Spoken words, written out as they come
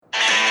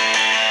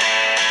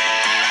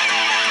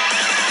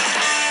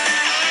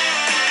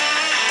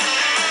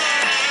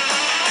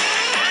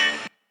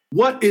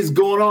What is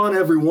going on,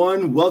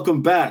 everyone?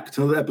 Welcome back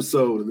to another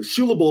episode of the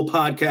Shula Bowl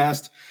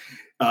podcast.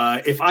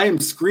 If I am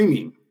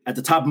screaming at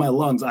the top of my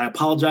lungs, I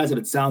apologize that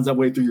it sounds that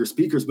way through your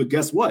speakers, but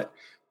guess what?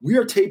 We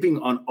are taping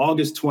on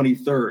August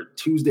 23rd,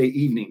 Tuesday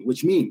evening,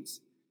 which means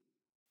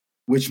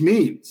we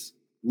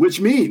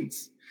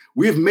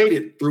have made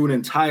it through an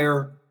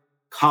entire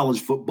college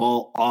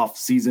football off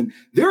season.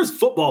 There's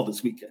football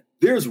this weekend.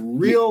 There's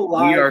real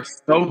life. We are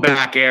so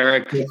back,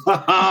 Eric.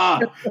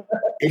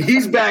 And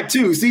he's back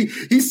too. See,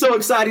 he's so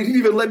excited. He didn't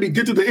even let me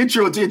get to the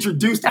intro to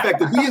introduce the fact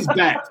that he is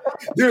back.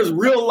 There's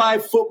real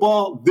life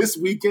football this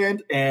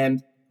weekend.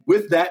 And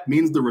with that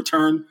means the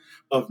return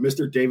of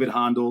Mr. David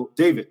Handel.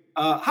 David,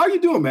 how are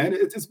you doing, man?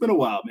 It's been a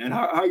while, man.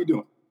 How are you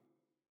doing?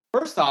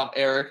 First off,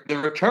 Eric, the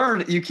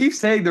return, you keep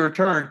saying the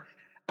return.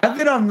 I've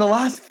been on the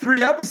last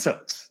 3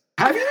 episodes.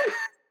 Have you?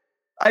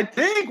 I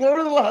think. What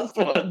were the last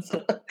ones?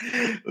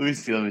 Let me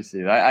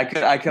see. I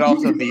could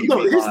also be. No,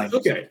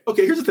 okay.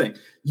 Here's the thing.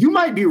 You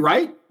might be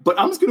right, but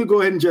I'm just going to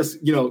go ahead and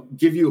just,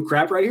 give you a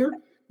crap right here.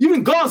 You've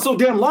been gone so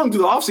damn long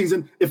through the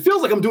offseason, it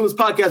feels like I'm doing this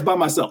podcast by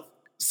myself.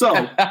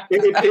 So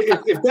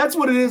if that's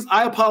what it is,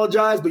 I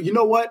apologize. But you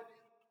know what?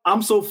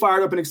 I'm so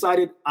fired up and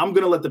excited. I'm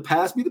going to let the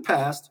past be the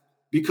past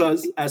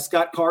because, as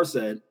Scott Carr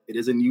said, it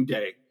is a new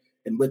day.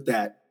 And with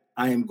that,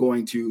 I am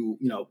going to,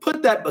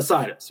 put that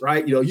beside us,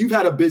 right? You've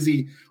had a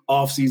busy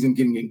offseason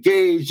getting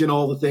engaged and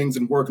all the things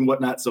and work and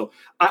whatnot. So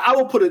I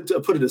will put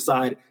it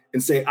aside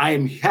and say I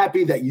am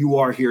happy that you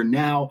are here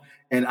now.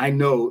 And I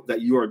know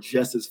that you are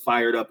just as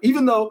fired up,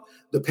 even though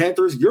the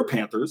Panthers, your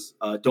Panthers,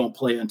 don't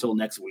play until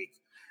next week.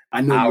 I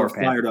know you're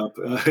fired up.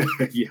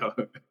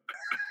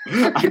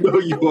 I know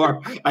you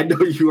are. I know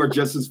you are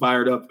just as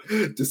fired up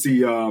to see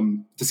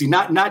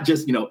not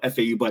just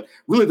FAU, but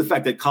really the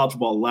fact that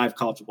live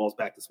college football is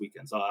back this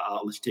weekend. So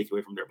I'll let you take it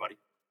away from there, buddy.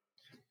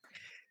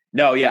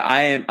 No, yeah,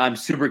 I'm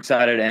super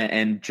excited,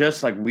 and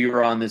just like we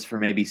were on this for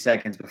maybe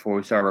seconds before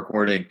we started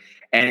recording,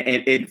 and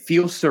it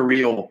feels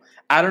surreal.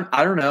 I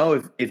don't know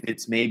if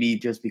it's maybe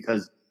just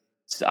because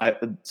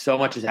so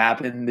much has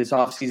happened this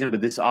offseason,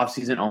 but this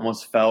offseason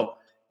almost felt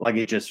like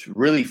it just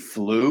really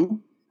flew.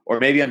 Or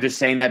maybe I'm just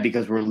saying that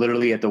because we're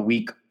literally at the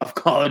week of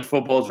college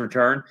football's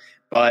return.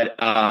 But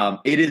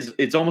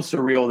it's almost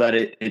surreal that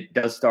it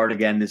does start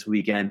again this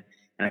weekend.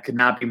 And I could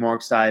not be more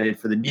excited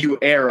for the new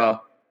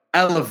era.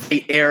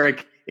 Elevate,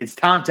 Eric. It's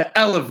time to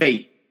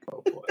elevate.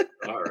 Oh, boy.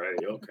 All right.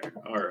 Okay.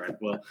 All right.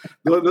 Well,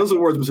 those are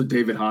words, Mr.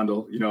 David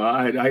Handel.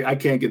 I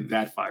can't get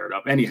that fired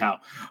up. Anyhow,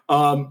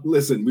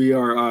 listen, we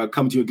are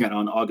coming to you again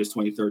on August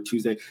 23rd,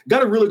 Tuesday.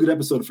 Got a really good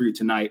episode for you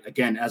tonight.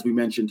 Again, as we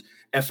mentioned,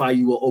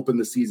 FIU will open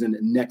the season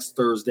next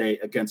Thursday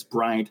against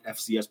Bryant,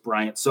 FCS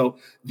Bryant. So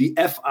the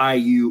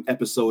FIU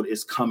episode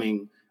is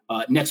coming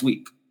next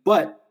week.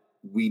 But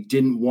we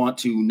didn't want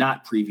to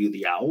not preview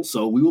the Owls,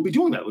 so we will be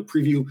doing that. We'll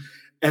preview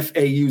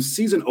FAU's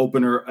season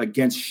opener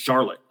against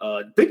Charlotte.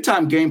 Big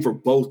time game for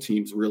both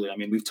teams, really. I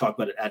mean, we've talked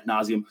about it ad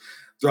nauseum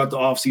throughout the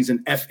offseason.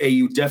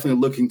 FAU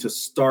definitely looking to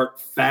start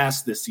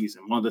fast this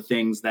season. One of the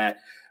things that,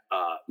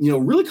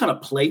 really kind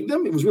of plagued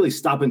them, it was really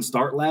stop and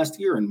start last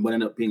year and what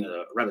ended up being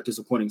a rather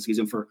disappointing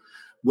season for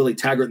Willie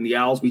Taggart and the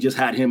Owls. We just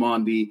had him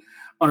on the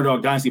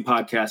Underdog Dynasty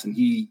podcast, and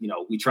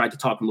we tried to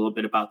talk a little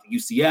bit about the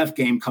UCF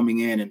game coming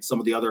in and some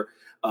of the other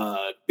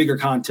bigger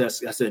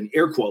contests, I said in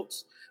air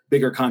quotes,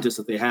 bigger contests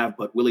that they have,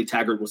 but Willie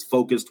Taggart was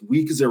focused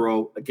week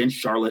 0 against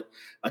Charlotte,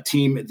 a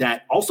team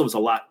that also has a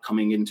lot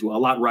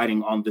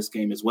riding on this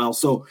game as well.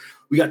 So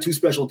we got 2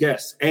 special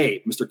guests,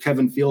 Mr.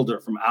 Kevin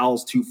Fielder from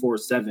Owls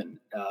 247,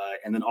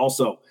 and then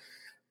also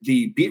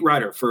the beat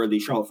writer for the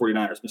Charlotte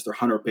 49ers, Mr.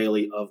 Hunter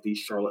Bailey of the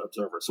Charlotte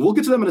Observer. So we'll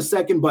get to them in a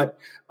second, but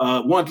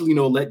wanted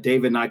to, let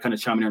David and I kind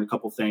of chime in on a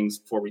couple things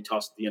before we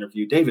toss the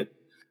interview. David,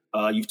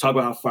 you've talked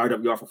about how fired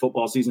up you are for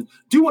football season.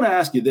 Do want to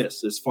ask you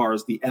this as far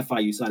as the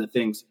FIU side of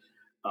things.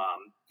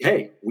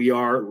 We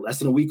are less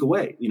than a week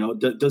away.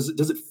 Does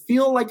it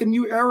feel like a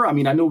new era? I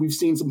mean, I know we've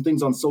seen some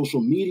things on social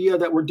media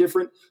that were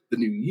different. The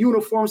new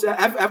uniforms.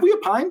 Have we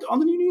opined on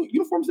the new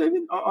uniforms,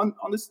 David, on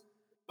this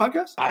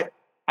podcast? I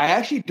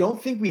actually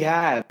don't think we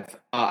have.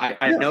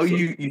 I know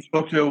you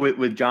spoke to it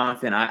with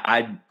Jonathan.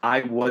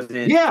 I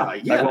wasn't.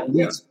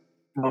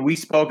 When we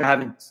spoke, I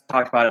haven't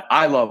talked about it.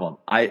 I love them.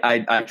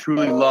 I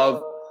truly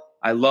love.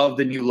 I love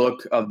the new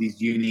look of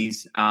these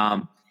unis.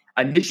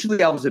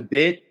 Initially, I was a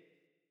bit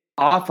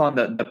off on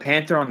the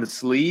Panther on the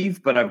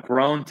sleeve, but I've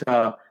grown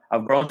to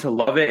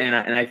love it, and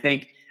I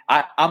think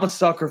I'm a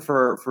sucker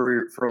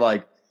for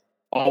like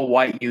all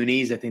white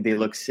unis. I think they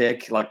look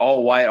sick, like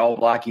all white, all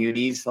black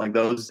unis, like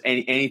those.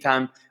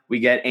 Anytime we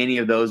get any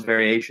of those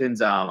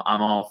variations, I'm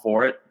all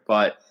for it.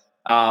 But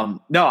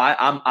no,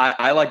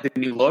 I like the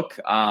new look.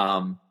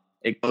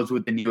 It goes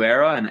with the new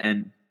era,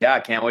 and yeah, I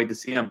can't wait to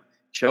see them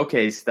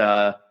showcased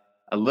a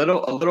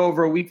little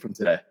over a week from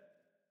today.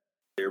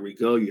 There we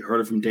go. You heard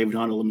it from David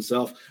Handel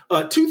himself.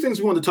 2 things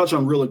we wanted to touch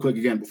on really quick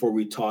again before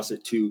we toss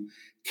it to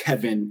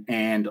Kevin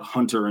and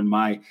Hunter and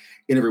my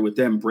interview with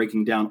them,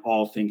 breaking down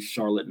all things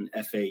Charlotte and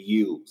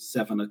FAU.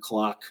 7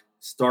 o'clock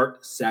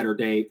start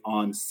Saturday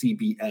on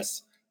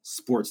CBS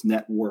Sports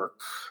Network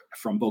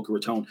from Boca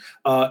Raton.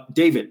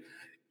 David,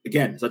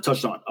 again, as I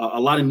touched on, a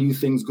lot of new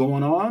things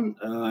going on.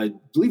 I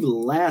believe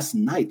last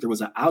night there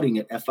was an outing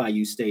at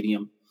FIU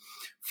Stadium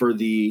for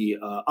the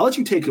I'll let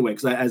you take it away,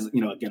 because as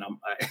you know, again,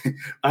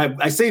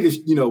 I say this,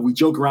 we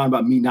joke around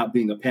about me not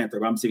being a Panther,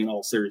 but I'm saying in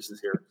all seriousness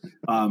here.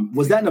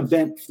 Was that an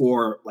event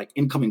for like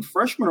incoming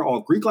freshmen or all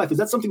Greek life? Is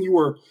that something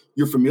you're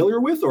familiar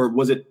with, or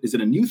is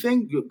it a new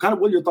thing? Kind of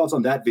what are your thoughts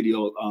on that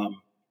video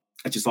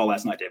that you saw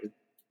last night, David?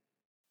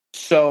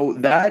 So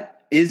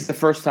that is the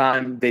first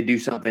time they do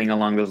something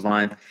along those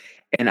lines,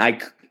 and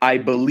I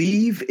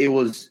believe it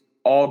was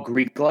all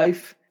Greek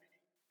life.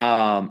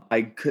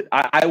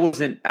 I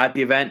wasn't at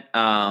the event.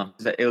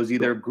 It was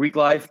either Greek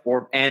life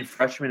and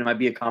freshman. It might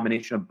be a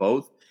combination of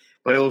both,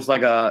 but it was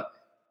like a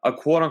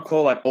quote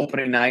unquote like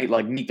opening night,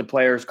 like meet the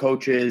players,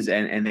 coaches,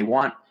 and they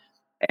wanted,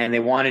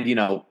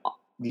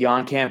 the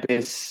on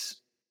campus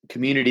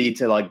community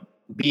to like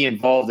be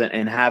involved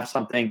and have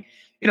something,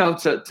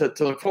 to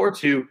look forward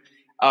to.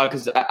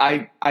 Because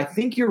I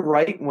think you're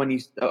right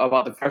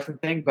about the freshman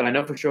thing, but I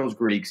know for sure it was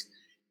Greeks.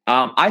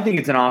 I think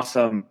it's an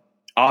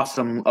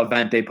awesome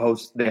event they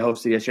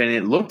hosted yesterday,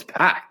 and it looked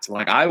packed.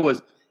 Like I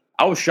was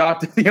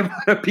shocked at the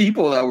amount of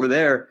people that were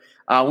there,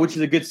 which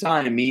is a good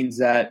sign. It means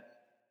that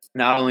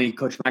not only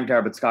Coach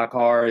McIntyre but Scott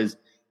Carr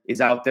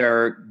is out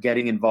there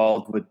getting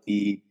involved with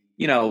the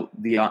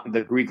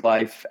Greek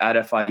life at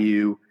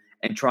FIU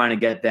and trying to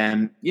get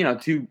them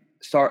to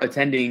start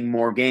attending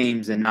more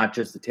games and not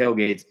just the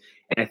tailgates.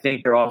 And I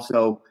think they're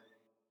also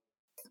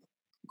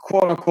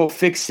quote unquote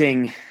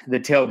fixing the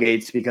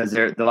tailgates, because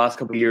the last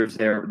couple of years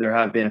there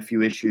have been a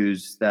few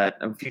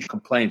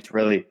complaints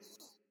really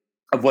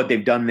of what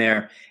they've done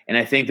there. And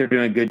I think they're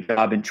doing a good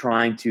job in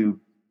trying to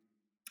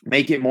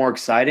make it more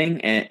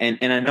exciting. And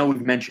I know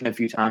we've mentioned a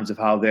few times of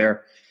how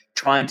they're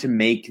trying to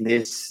make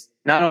this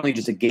not only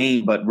just a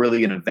game, but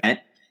really an event.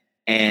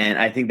 And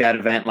I think that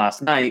event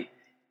last night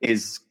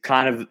is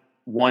kind of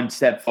one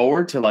step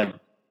forward to like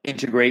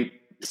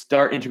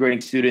start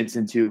integrating students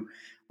into,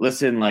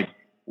 listen, like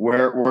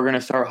we're going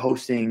to start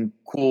hosting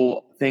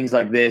cool things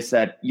like this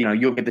that,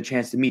 you'll get the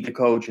chance to meet the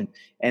coach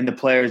and the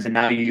players. And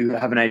now you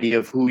have an idea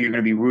of who you're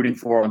going to be rooting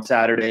for on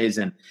Saturdays.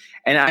 And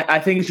I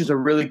think it's just a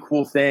really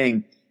cool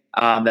thing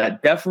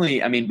that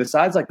definitely,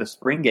 besides like the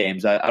spring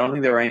games, I don't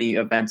think there were any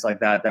events like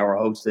that were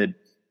hosted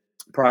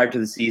prior to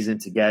the season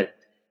to get,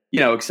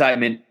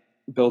 excitement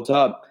built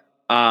up.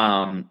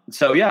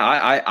 So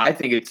yeah, I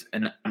think it's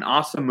an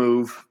awesome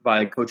move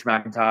by Coach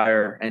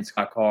McIntyre and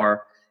Scott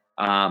Carr.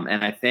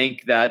 And I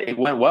think that it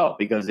went well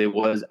because it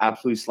was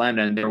absolutely slammed.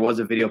 And there was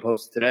a video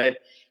posted today.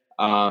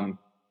 I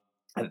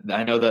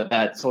know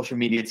that social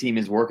media team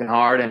is working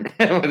hard, and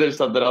there's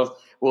something else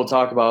we'll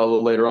talk about a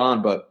little later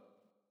on. But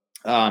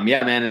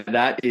yeah, man,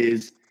 that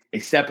is a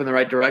step in the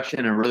right direction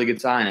and a really good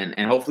sign.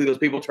 And hopefully those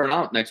people turn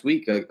out next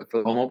week for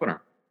the home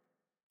opener.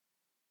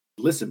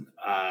 Listen,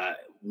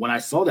 when I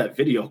saw that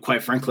video,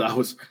 quite frankly,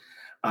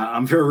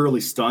 I'm very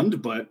really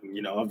stunned, but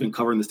I've been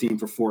covering this team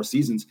for 4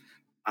 seasons.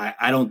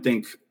 I don't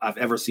think I've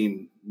ever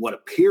seen what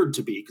appeared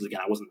to be, because again,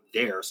 I wasn't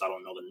there, so I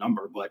don't know the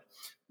number, but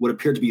what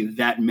appeared to be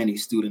that many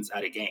students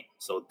at a game.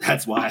 So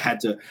that's why I had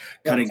to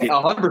kind of get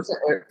 100%.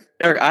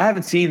 Eric, I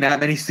haven't seen that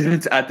many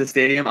students at the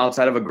stadium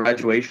outside of a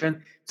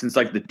graduation since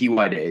like the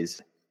DY days.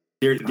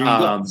 There you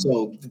go.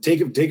 So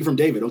take it from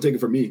David. Don't take it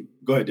from me.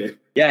 Go ahead, Dave.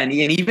 Yeah, and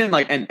even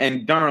like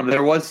and Darnell,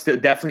 there was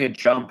definitely a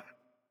jump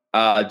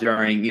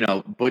during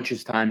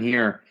Butch's time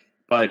here,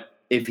 but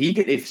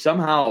if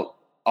somehow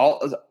all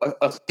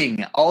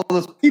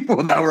those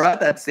people that were at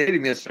that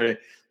stadium yesterday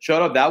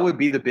showed up, that would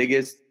be the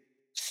biggest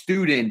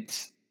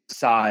student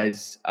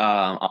size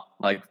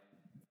like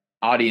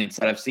audience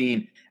that I've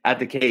seen at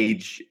the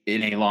Cage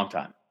in a long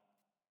time.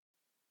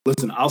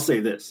 Listen, I'll say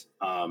this.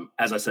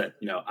 As I said,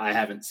 I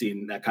haven't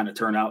seen that kind of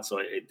turnout, so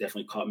it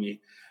definitely caught me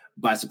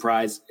by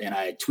surprise. And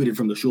I tweeted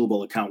from the Shule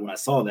Bowl account when I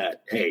saw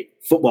that, hey,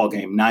 football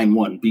game,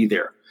 9-1, be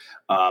there.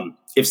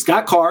 If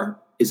Scott Carr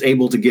is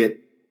able to get,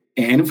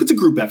 and if it's a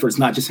group effort, it's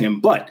not just him,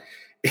 but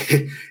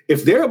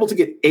if they're able to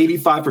get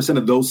 85%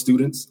 of those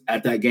students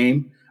at that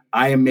game,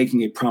 I am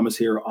making a promise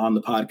here on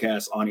the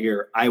podcast, on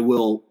air. I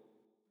will,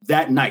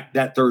 that night,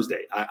 that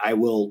Thursday, I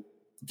will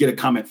get a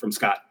comment from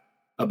Scott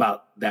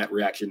about that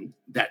reaction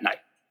that night.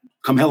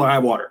 Come hell or high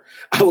water,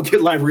 I will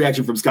get live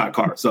reaction from Scott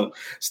Carr. So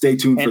stay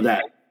tuned for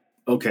that.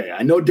 Okay,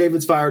 I know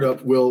David's fired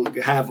up. We'll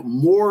have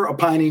more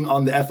opining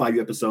on the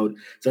FIU episode.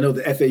 So I know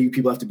the FAU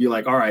people have to be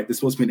like, all right, this is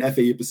supposed to be an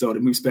FAU episode,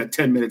 and we've spent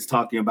 10 minutes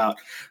talking about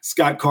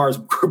Scott Carr's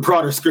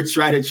broader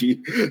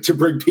strategy to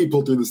bring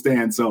people to the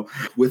stand. So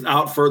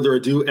without further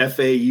ado,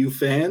 FAU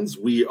fans,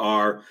 we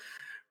are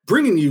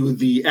bringing you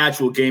the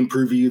actual game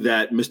preview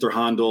that Mr.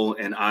 Hondel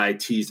and I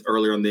teased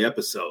earlier in the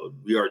episode.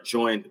 We are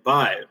joined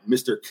by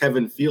Mr.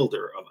 Kevin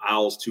Fielder of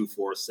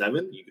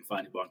Owls247. You can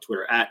find him on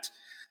Twitter at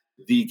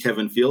the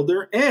Kevin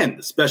Fielder, and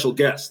the special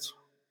guest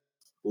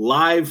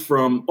live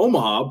from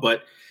Omaha,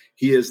 but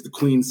he is the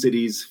Queen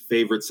City's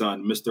favorite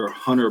son, Mr.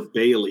 Hunter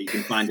Bailey. You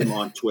can find him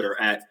on Twitter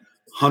at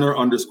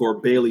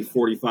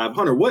Hunter_Bailey45.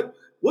 Hunter, what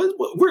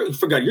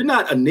Forgot. You're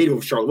not a native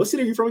of Charlotte. What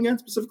city are you from again,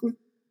 specifically?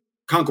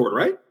 Concord,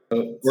 right?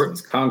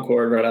 It's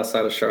Concord, right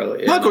outside of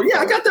Charlotte. Yeah, Concord. Yeah,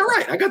 I got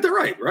that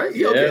right. Right?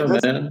 Yeah, okay.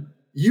 Man.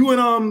 You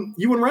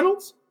and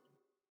Reynolds?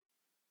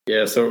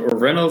 Yeah, so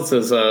Reynolds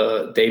is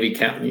Davie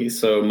County,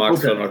 so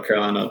Knoxville, North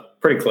Carolina.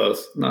 Pretty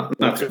close,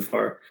 not too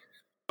far.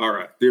 All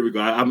right, there we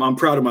go. I'm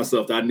proud of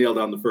myself that I nailed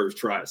on the first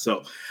try.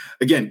 So,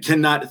 again,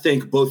 cannot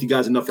thank both you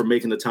guys enough for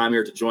making the time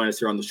here to join us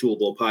here on the Shula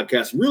Bowl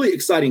podcast. Really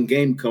exciting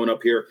game coming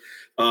up here.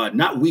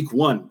 Not week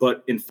 1,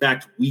 but in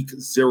fact, week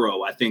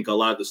 0. I think a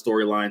lot of the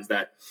storylines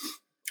that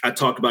I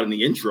talked about in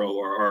the intro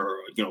are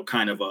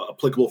kind of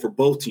applicable for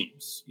both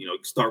teams.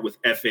 Start with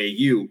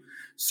FAU,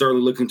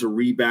 certainly looking to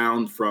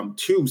rebound from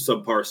 2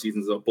 subpar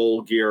seasons of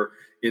bowl gear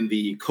in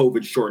the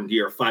COVID-shortened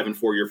year,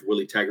 5-4 year for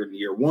Willie Taggart in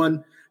year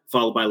 1,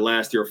 followed by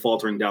last year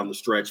faltering down the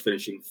stretch,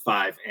 finishing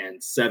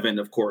 5-7.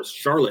 Of course,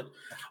 Charlotte.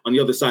 On the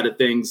other side of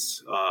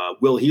things,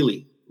 Will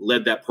Healy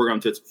led that program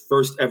to its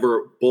first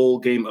ever bowl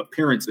game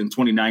appearance in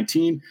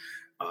 2019.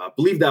 I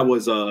believe that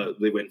was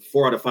they went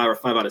 4 out of 5 or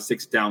 5 out of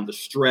 6 down the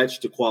stretch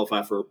to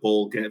qualify for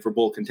bowl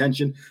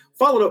contention,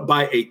 followed up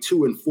by a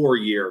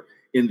 2-4 year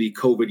in the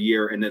COVID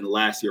year, and then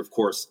last year, of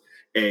course,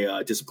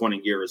 a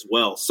disappointing year as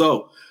well.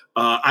 So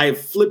I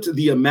flipped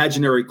the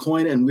imaginary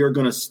coin, and we are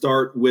going to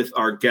start with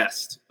our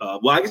guest.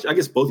 I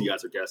guess both of you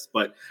guys are guests,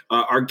 but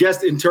our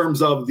guest in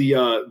terms of the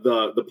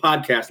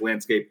podcast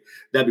landscape,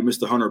 that'd be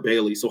Mr. Hunter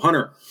Bailey. So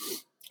Hunter,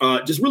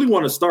 just really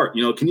want to start.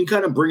 Can you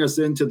kind of bring us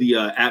into the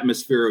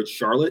atmosphere of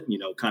Charlotte?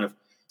 Kind of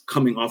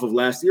coming off of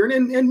last year,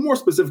 and more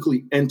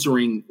specifically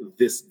entering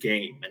this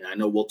game. And I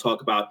know we'll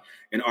talk about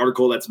an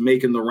article that's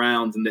making the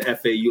rounds in the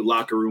FAU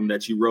locker room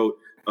that you wrote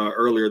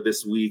earlier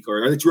this week,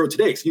 or that you wrote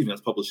today, excuse me,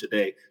 that's published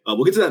today.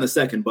 We'll get to that in a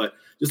second, but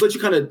just let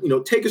you kind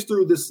of, take us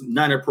through this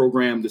Niner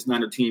program, this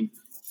Niner team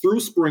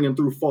through spring and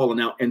through fall, and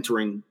now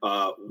entering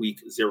week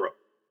 0.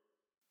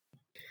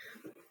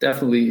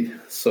 Definitely.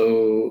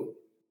 So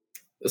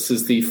this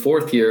is the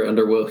 4th year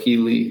under Will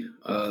Healy.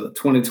 The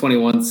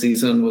 2021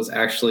 season was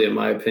actually, in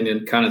my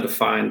opinion, kind of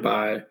defined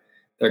by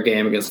their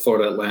game against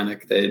Florida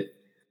Atlantic. They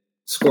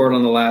scored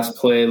on the last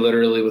play,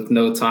 literally with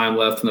no time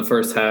left in the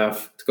first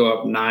half, to go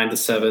up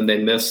 9-7.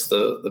 They missed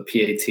the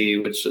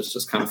PAT, which is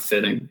just kind of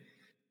fitting.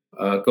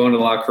 Going to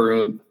the locker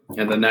room,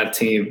 and then that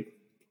team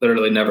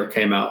literally never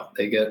came out.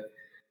 They get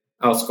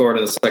outscored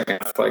in the second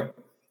half, like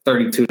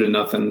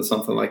 32-0,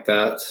 something like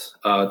that.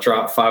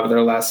 Dropped 5 of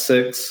their last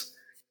 6,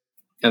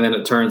 and then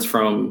it turns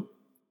from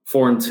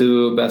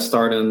 4-2, best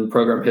start in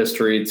program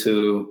history,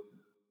 to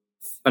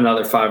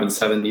another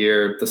 5-7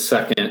 year, the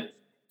second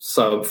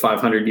sub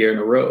 500 year in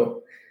a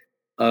row.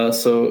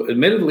 So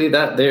admittedly,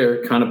 that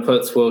there kind of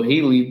puts Will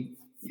Healy,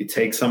 you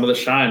take some of the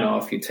shine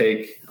off.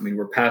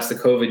 We're past the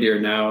COVID year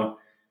now.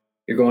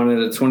 You're going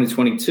into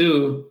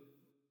 2022.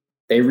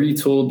 They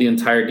retooled the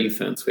entire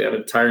defense. We have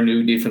an entire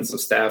new defensive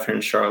staff here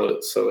in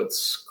Charlotte. So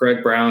it's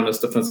Greg Brown as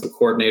defensive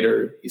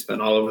coordinator. He's been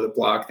all over the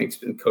block. I think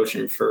he's been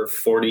coaching for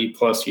 40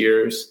 plus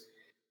years.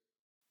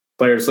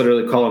 Players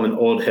literally call him an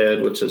old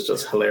head, which is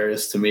just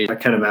hilarious to me. I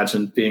can't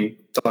imagine being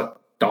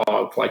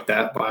dogged like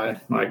that by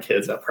my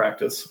kids at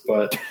practice.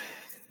 But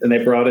then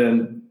they brought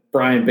in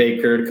Brian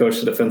Baker to coach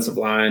the defensive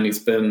line. He's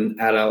been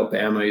at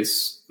Alabama.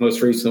 He's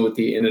most recently with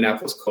the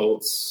Indianapolis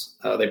Colts.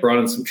 They brought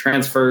in some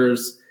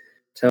transfers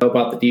to help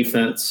out the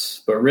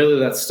defense, but really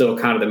that's still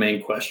kind of the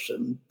main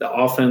question. The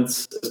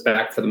offense is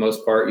back for the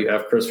most part. You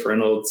have Chris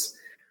Reynolds,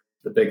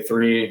 the big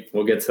 3.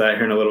 We'll get to that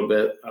here in a little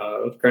bit.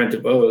 Grant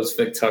DuBose,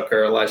 Vic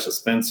Tucker, Elijah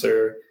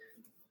Spencer,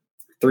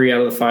 3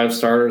 out of the 5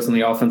 starters on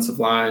the offensive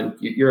line.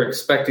 You're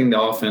expecting the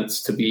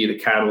offense to be the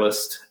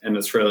catalyst, and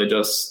it's really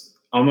just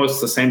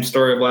almost the same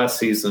story of last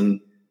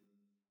season.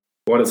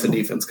 What is the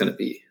defense going to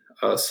be?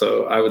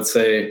 So I would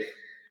say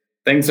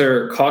things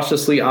are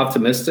cautiously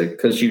optimistic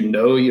because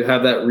you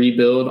have that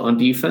rebuild on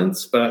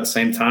defense, but at the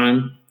same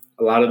time,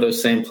 a lot of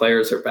those same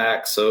players are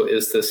back. So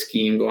is this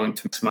scheme going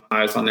to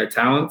maximize on their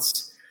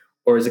talents,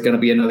 or is it going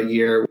to be another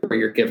year where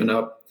you're giving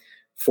up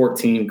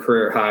 14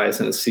 career highs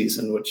in a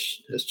season,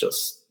 which is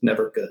just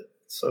never good?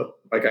 So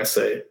like I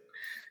say,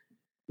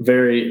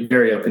 very,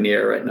 very up in the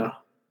air right now.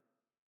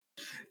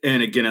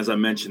 And again, as I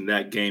mentioned,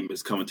 that game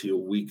is coming to you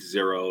week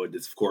 0.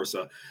 It's, of course,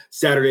 a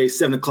Saturday,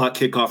 7 o'clock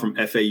kickoff from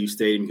FAU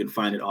Stadium. You can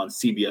find it on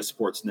CBS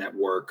Sports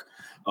Network,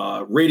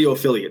 radio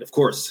affiliate, of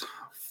course,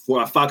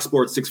 for Fox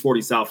Sports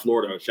 640 South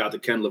Florida. Shout out to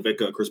Ken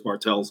Levica, Chris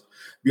Bartels.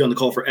 Be on the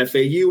call for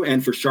FAU.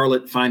 And for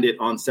Charlotte, find it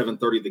on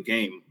 7:30 The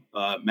Game.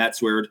 Matt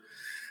Sweard,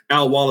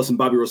 Al Wallace, and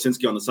Bobby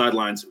Rosinski on the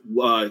sidelines.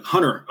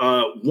 Hunter,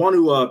 want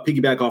to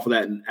piggyback off of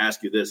that and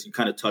ask you this. You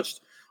kind of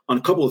touched on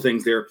a couple of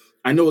things there.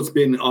 I know it's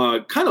been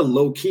kind of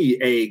low-key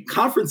a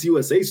Conference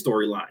USA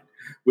storyline,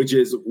 which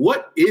is,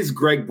 what is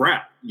Greg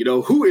Brown?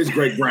 Who is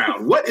Greg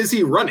Brown? What is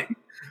he running?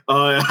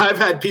 I've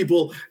had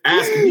people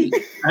ask me,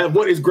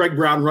 what is Greg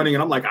Brown running?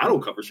 And I'm like, I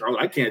don't cover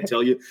Charlotte. I can't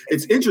tell you.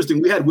 It's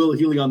interesting. We had Will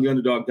Healy on the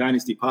Underdog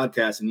Dynasty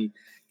podcast, and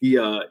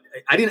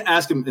I didn't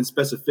ask him in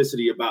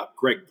specificity about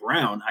Greg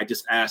Brown. I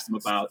just asked him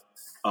about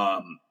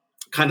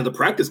kind of the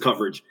practice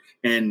coverage.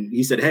 And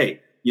he said,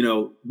 hey,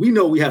 we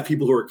know we have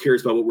people who are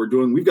curious about what we're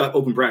doing. We've got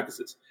open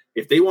practices.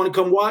 If they want to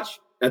come watch,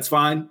 that's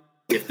fine.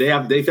 If they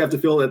have to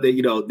feel that they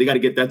got to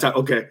get that time.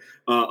 Okay.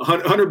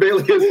 Hunter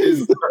Bailey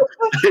is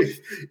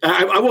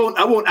I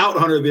won't out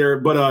Hunter there,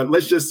 but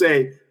let's just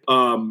say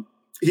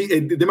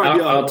there might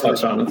be I'll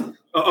touch on it.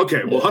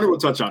 Okay, well, Hunter will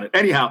touch on it.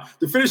 Anyhow,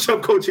 to finish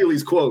up Coach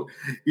Healy's quote,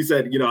 he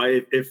said,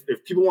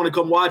 if people want to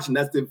come watch and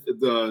that's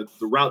the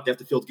route they have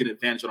to feel to get an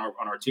advantage on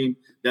our team,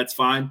 that's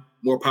fine.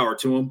 More power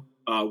to them.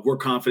 We're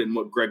confident in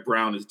what Greg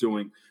Brown is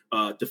doing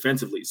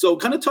defensively. So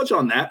kind of touch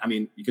on that. I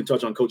mean, you can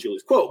touch on Coach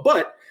Healy's quote,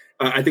 but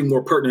I think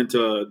more pertinent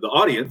to the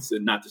audience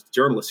and not just the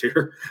journalists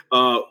here,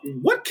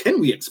 what can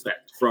we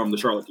expect from the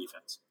Charlotte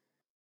defense?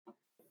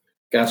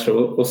 Gotcha.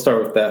 We'll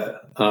start with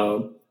that.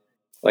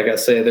 Like I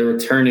say, they're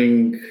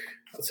returning,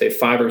 I'd say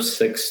 5 or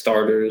 6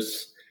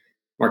 starters.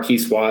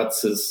 Marquise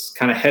Watts is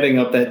kind of heading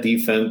up that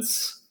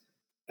defense.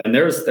 And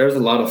there's a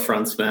lot of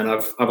fronts, man.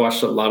 I've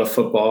watched a lot of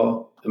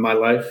football in my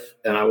life,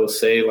 and I will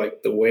say,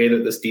 like, the way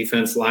that this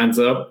defense lines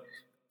up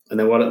and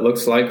then what it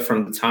looks like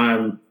from the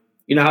time,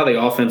 how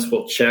the offense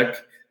will check,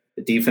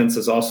 the defense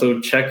is also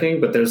checking,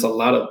 but there's a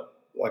lot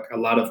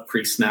of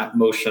pre-snap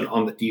motion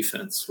on the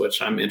defense,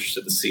 which I'm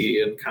interested to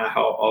see and kind of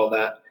how all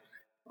that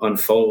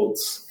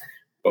unfolds.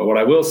 But what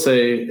I will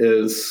say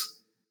is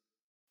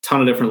a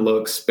ton of different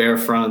looks, bare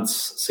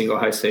fronts, single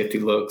high safety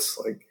looks.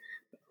 Like,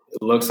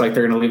 it looks like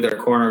they're going to leave their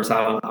corners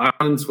out on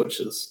islands, which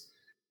is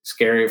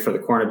scary for the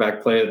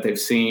cornerback play that they've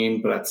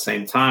seen. But at the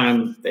same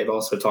time, they've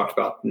also talked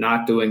about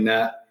not doing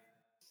that.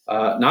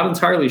 Not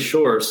entirely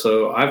sure.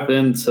 So I've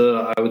been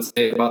to, I would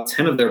say, about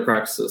 10 of their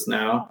practices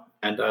now.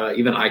 And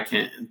even I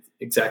can't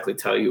exactly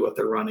tell you what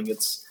they're running.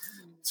 It's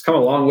come a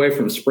long way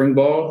from spring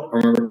ball. I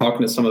remember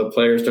talking to some of the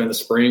players during the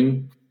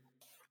spring.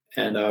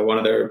 And one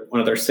of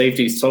their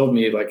safeties told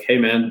me, like, hey,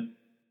 man,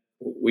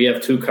 we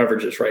have 2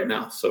 coverages right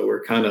now. So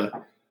we're kind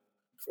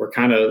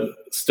of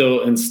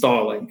still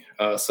installing.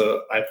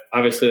 So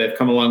obviously they've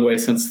come a long way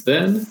since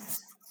then.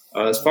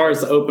 As far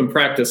as the open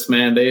practice,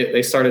 man,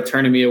 they started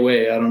turning me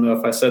away. I don't know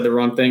if I said the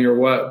wrong thing or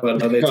what, but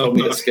they told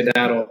me to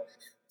skedaddle.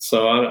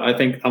 So I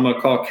think I'm going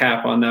to call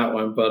cap on that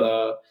one.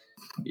 But,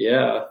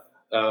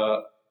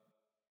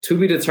 to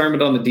be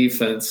determined on the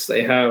defense.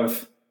 They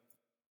have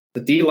the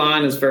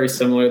D-line is very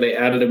similar. They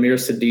added Amir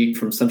Sadiq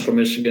from Central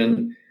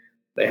Michigan.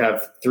 They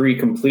have 3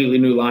 completely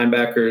new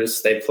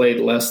linebackers. They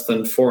played less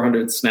than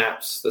 400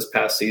 snaps this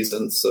past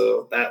season,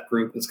 so that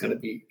group is going to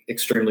be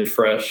extremely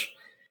fresh.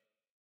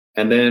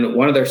 And then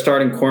one of their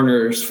starting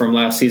corners from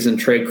last season,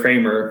 Trey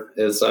Kramer,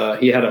 is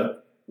he had a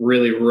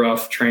really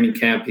rough training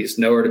camp. He's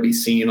nowhere to be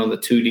seen on the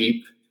 2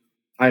 deep.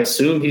 I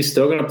assume he's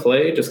still going to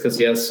play just because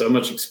he has so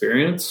much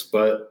experience,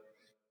 but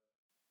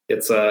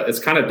it's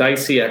kind of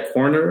dicey at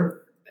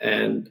corner,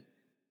 and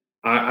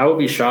I would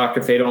be shocked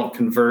if they don't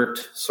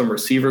convert some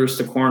receivers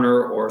to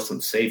corner or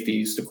some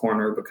safeties to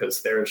corner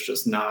because there's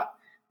just not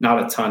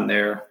a ton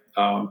there.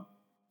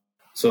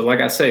 So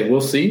like I say,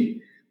 we'll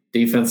see.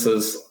 Defense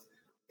is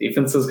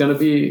going to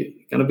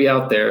be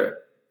out there.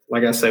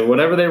 Like I say,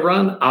 whatever they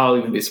run, I'll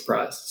even be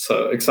surprised.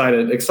 So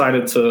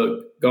excited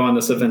to go on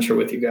this adventure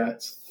with you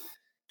guys.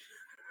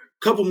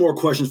 Couple more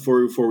questions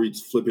for you before we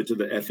flip it to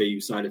the FAU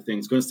side of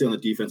things. Going to stay on the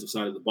defensive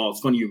side of the ball. It's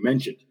funny you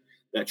mentioned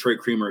that Trey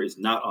Kramer is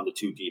not on the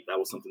 2 deep. That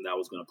was something that I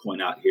was going to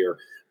point out here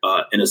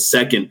in a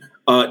second.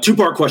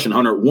 2-part question,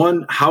 Hunter.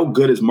 One, how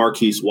good is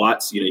Marquise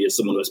Watts? He's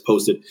someone that's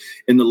posted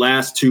in the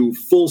last 2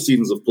 full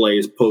seasons of play,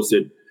 has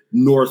posted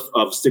north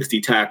of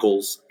 60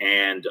 tackles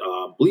and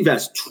I believe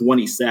has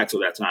 20 sacks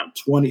over that time.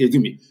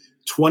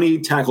 20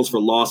 tackles for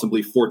loss and I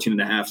believe 14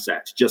 and a half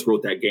sacks. Just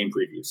wrote that game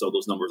preview, so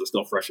those numbers are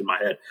still fresh in my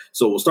head.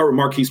 So we'll start with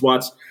Marquise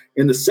Watts.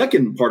 And the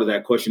second part of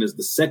that question is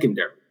the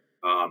secondary.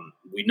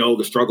 We know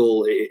the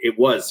struggle it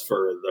was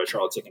for the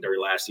Charlotte secondary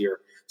last year.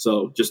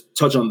 So just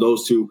touch on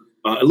those 2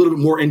 a little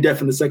bit more in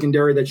depth in the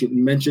secondary that you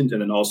mentioned,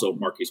 and then also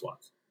Marquise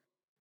Watts.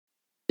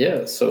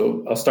 Yeah,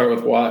 so I'll start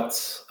with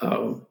Watts.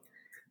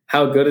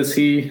 How good is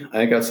he? I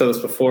think I've said this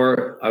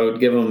before. I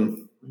would give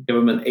him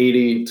an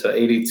 80 to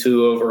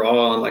 82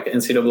 overall in like an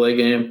NCAA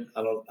game.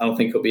 I don't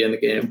think he'll be in the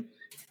game,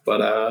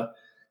 but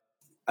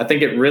I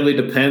think it really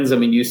depends. I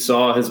mean, you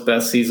saw his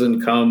best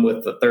season come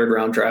with the 3rd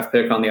round draft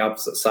pick on the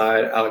opposite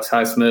side, Alex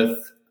Highsmith.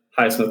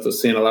 Highsmith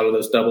was seeing a lot of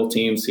those double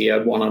teams. He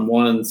had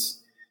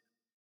one-on-ones.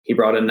 He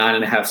brought in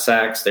 9.5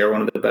 sacks. They were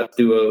one of the best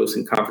duos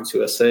in Conference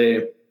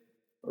USA.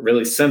 But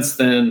really, since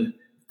then,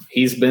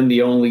 he's been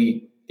the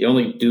only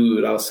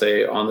dude, I'll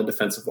say, on the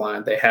defensive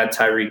line. They had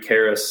Tyreek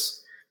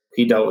Harris.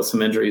 He dealt with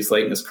some injuries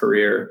late in his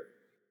career.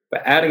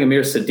 But adding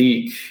Amir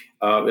Sadiq,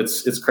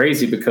 it's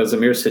crazy because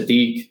Amir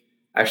Sadiq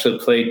actually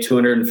played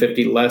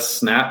 250 less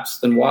snaps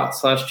than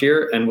Watts last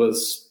year and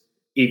was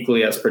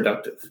equally as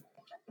productive.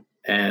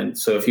 And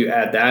so if you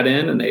add that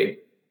in and they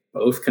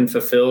both can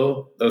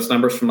fulfill those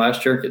numbers from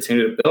last year and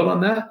continue to build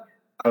on that,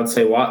 I would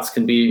say Watts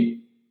can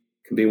be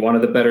one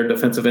of the better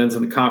defensive ends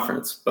in the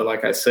conference. But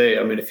like I say,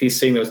 I mean, if he's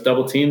seeing those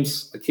double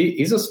teams, like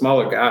he's a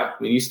smaller guy. I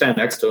mean, you stand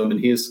next to him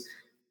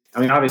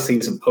and obviously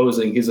he's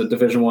imposing. He's a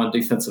Division I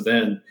defensive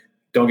end.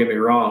 Don't get me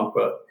wrong,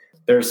 but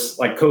there's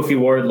like Kofi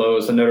Wardlow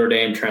is a Notre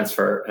Dame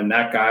transfer, and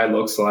that guy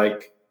looks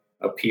like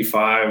a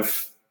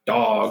P5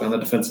 dog on the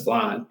defensive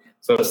line.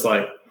 So it's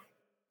like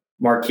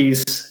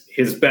Marquise,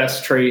 his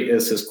best trait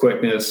is his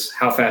quickness,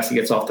 how fast he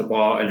gets off the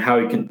ball, and how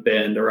he can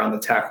bend around the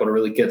tackle to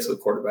really get to the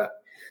quarterback.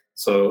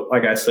 So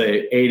like I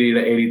say, 80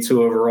 to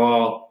 82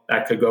 overall,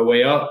 that could go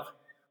way up,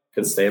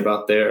 could stay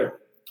about there.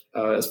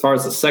 As far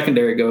as the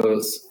secondary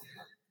goes,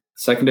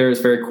 secondary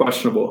is very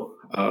questionable,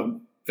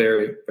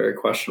 very, very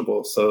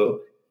questionable.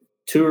 So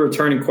 2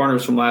 returning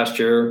corners from last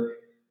year,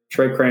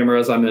 Trey Kramer,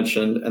 as I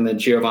mentioned, and then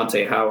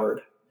Giovante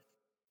Howard.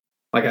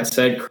 Like I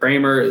said,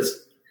 Kramer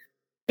is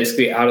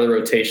basically out of the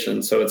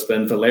rotation. So it's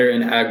been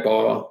Valerian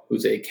Agbaugh,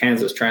 who's a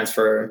Kansas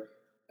transfer,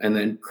 and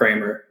then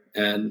Kramer.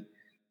 And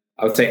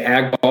I would say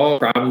Agbaugh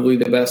probably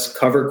the best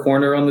cover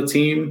corner on the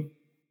team.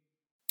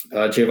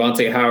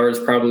 Giovante Howard is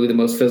probably the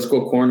most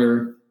physical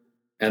corner.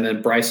 And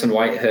then Bryson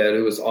Whitehead,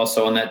 who is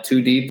also on that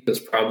 2 deep, is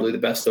probably the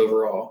best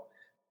overall.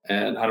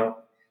 And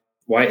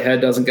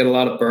Whitehead doesn't get a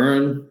lot of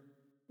burn,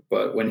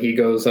 but when he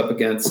goes up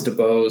against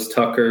DeBose,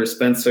 Tucker,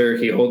 Spencer,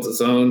 he holds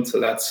his own. So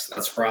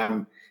that's where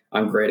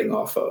I'm grading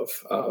off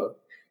of.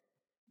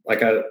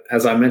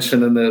 As I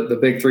mentioned in the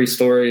Big 3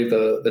 story,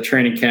 the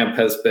training camp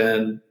has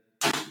been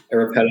a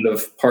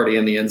repetitive party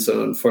in the end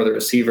zone for the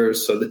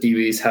receivers. So the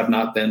DBs have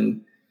not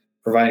been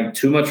providing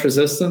too much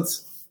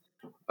resistance.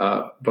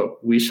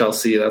 But we shall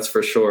see, that's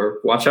for sure.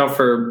 Watch out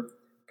for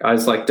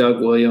guys like Doug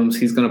Williams.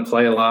 He's going to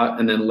play a lot.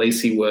 And then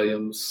Lacey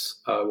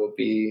Williams will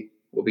be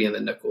in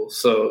the nickel.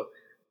 So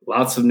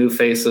lots of new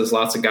faces,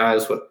 lots of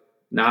guys with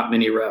not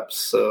many reps.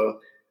 So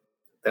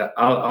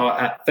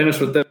I'll finish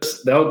with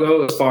this. They'll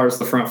go as far as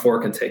the front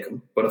 4 can take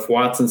them. But if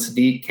Watson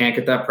Sadiq can't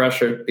get that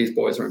pressure, these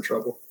boys are in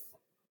trouble.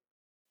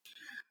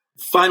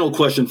 Final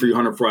question for you,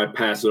 Hunter, before I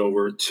pass it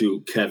over to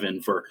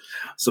Kevin for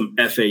some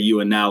FAU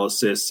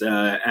analysis.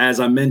 As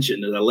I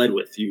mentioned, as I led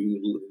with,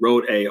 you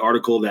wrote an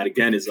article that,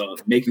 again, is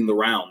making the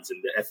rounds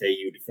in the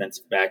FAU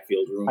defensive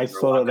backfield room. I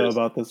still don't know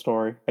about this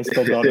story. I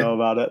still don't know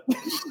about it.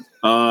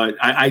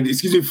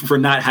 Excuse me for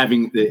not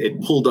having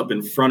it pulled up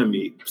in front of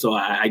me, so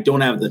I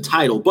don't have the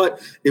title, but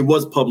it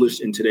was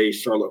published in today's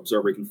Charlotte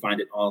Observer. You can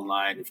find it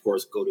online. Of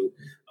course, go to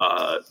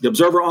the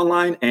Observer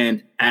online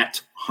and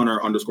at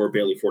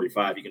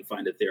Hunter_Bailey45. You can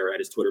find it there at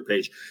his Twitter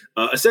page.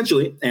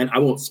 Essentially, and I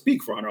won't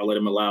speak for Hunter. I'll let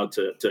him allow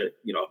to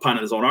opine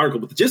on his own article.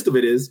 But the gist of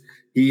it is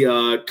he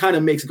kind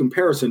of makes a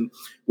comparison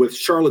with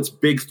Charlotte's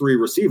big 3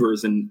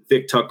 receivers and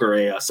Vic Tucker,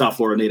 a South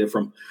Florida native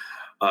from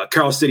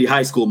Carroll City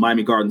High School,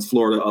 Miami Gardens,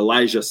 Florida.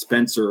 Elijah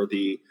Spencer,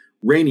 the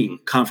reigning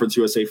Conference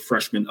USA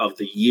Freshman of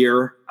the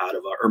Year out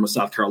of Irma,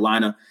 South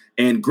Carolina,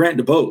 and Grant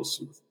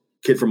DeBose,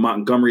 kid from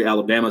Montgomery,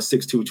 Alabama,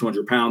 6'2",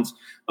 200 pounds.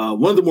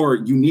 One of the more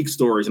unique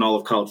stories in all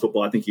of college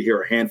football, I think you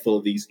hear a handful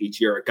of these each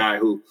year, a guy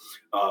who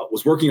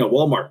was working at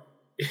Walmart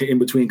in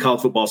between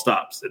college football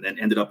stops and then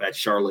ended up at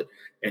Charlotte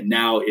and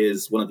now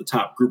is one of the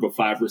top group of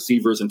 5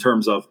 receivers in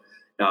terms of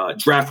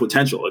draft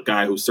potential, a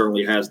guy who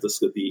certainly has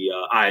the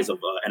eyes of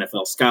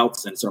NFL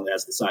scouts and certainly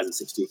has the size of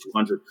 6'2",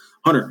 200.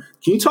 Hunter,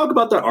 can you talk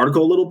about that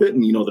article a little bit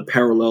and, the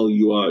parallel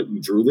you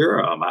drew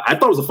there? I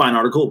thought it was a fine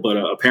article, but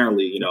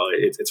apparently,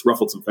 it's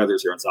ruffled some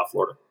feathers here in South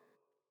Florida.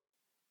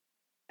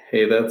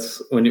 Hey,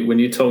 that's when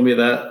you told me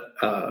that,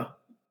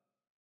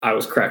 I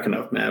was cracking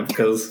up, man,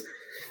 because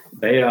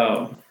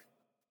I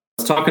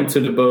was talking to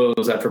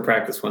DeBose after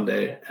practice one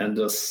day and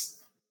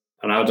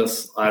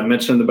I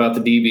mentioned about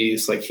the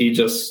DBs, like he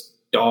just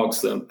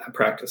dogs them at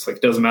practice. Like,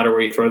 it doesn't matter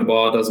where you throw the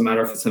ball. It doesn't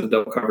matter if it's in a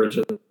double coverage.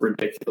 It's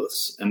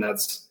ridiculous. And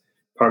that's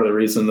part of the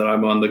reason that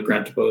I'm on the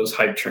Grant DeBose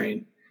hype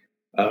train.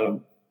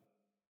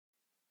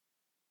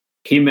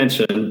 He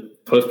mentioned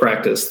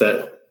post-practice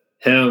that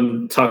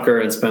him, Tucker,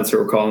 and Spencer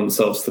were calling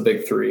themselves the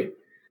big 3.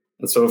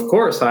 And so, of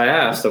course, I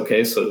asked,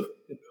 okay, so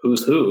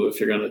who's who if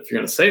you're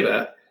gonna say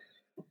that?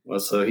 Well,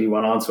 so he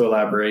went on to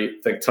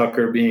elaborate, Vic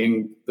Tucker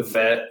being the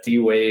vet, D.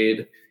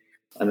 Wade,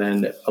 and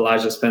then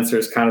Elijah Spencer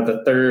is kind of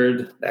the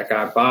 3rd, that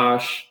guy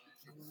Bosch.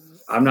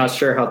 I'm not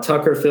sure how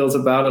Tucker feels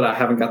about it. I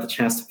haven't got the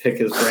chance to pick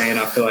his brain.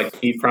 I feel like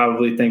he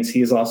probably thinks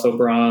he's also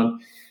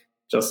Braun,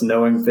 just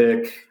knowing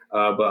Vic.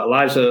 But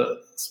Elijah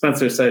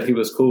Spencer said he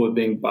was cool with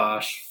being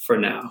Bosch for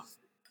now.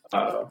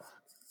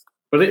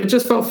 But it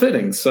just felt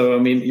fitting. So, I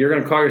mean, you're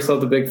going to call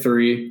yourself the big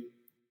 3.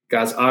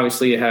 Guys,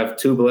 obviously you have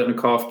 2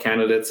 Biletnikoff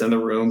candidates in the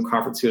room,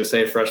 Conference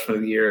USA Freshman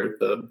of the Year.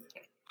 The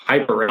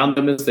hype around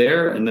them is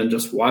there, and then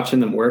just watching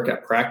them work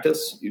at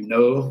practice,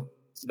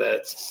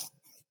 that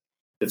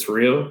it's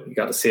real. You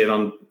got to see it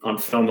on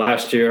film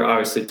last year.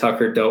 Obviously,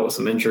 Tucker dealt with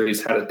some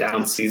injuries, had a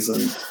down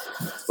season,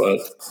 but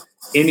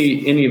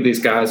any of these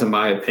guys, in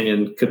my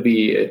opinion, could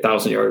be a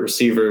 1,000-yard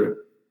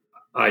receiver.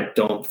 I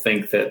don't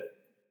think that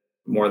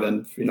more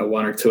than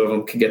 1 or 2 of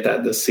them could get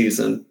that this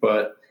season,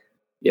 but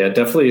yeah,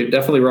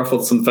 definitely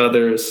ruffled some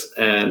feathers,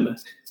 and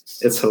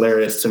it's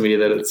hilarious to me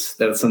that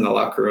it's in the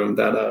locker room.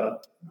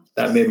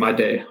 That made my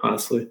day,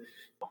 honestly.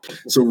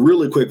 So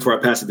really quick before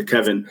I pass it to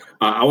Kevin,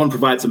 I want to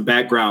provide some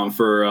background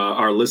for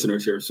our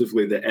listeners here,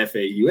 specifically the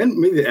FAU and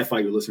maybe the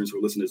FIU listeners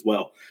who listen as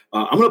well.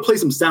 I'm going to play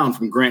some sound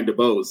from Grant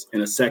DuBose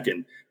in a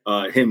second,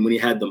 him when he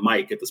had the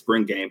mic at the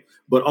spring game.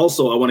 But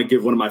also I want to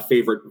give one of my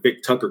favorite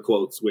Vic Tucker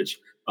quotes, which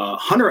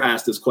Hunter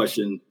asked this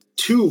question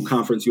 2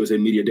 Conference USA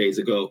Media days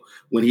ago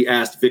when he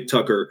asked Vic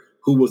Tucker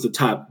who was the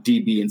top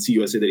DB in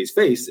CUSA that he's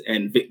faced.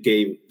 And Vic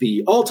gave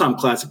the all-time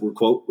classic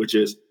quote, which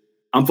is,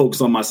 "I'm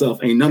focused on myself.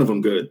 Ain't none of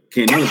them good.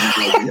 Can't none of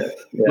them good,"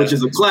 which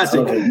is a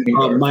classic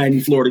Miami,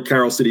 Florida,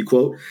 Carroll City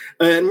quote.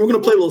 And we're going to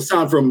play a little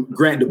sound from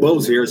Grant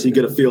DuBose here so you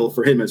get a feel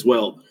for him as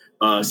well.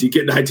 So you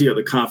get an idea of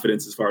the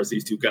confidence as far as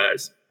these two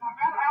guys.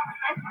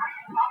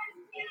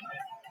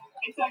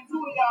 It takes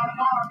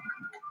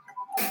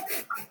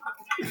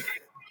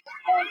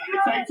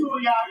 2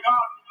 of y'all, y'all.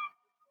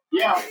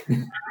 Yeah. We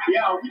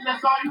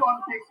just saw you on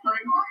the big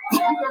screen.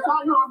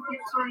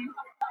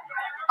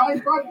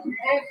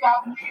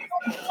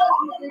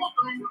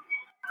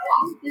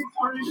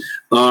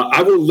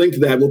 I will link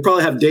that. We'll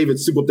probably have David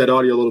soup up that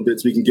audio a little bit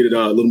so we can get it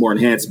a little more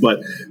enhanced.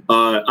 But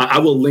I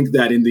will link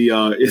that in the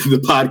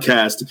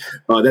podcast.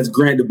 That's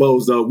Grant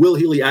DuBose. Will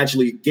Healy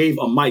actually gave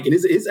a mic, and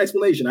his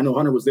explanation. I know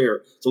Hunter was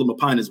there, so I'm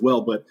Pine as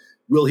well. But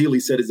Will Healy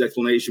said his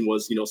explanation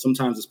was,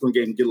 sometimes the spring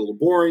game can get a little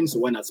boring, so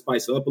why not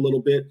spice it up a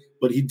little bit?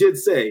 But he did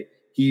say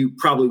he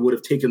probably would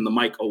have taken the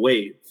mic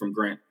away from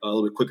Grant a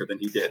little bit quicker than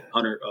he did.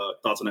 Hunter,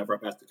 thoughts on that before I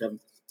pass to Kevin?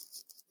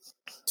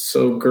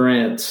 So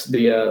Grant,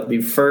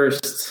 the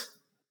first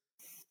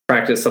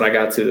practice that I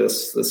got to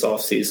this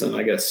offseason,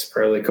 I guess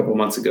probably a couple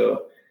months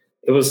ago,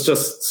 it was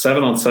just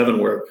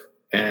 7-on-7 work,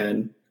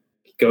 and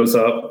he goes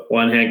up,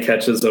 one hand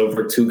catches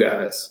over 2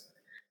 guys,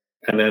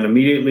 and then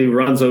immediately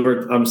runs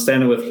over. I'm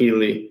standing with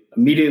Healy,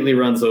 immediately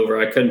runs over.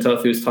 I couldn't tell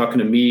if he was talking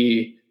to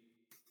me,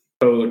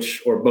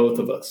 coach, or both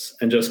of us,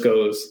 and just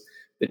goes,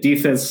 "The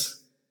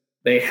defense,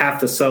 they have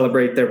to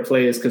celebrate their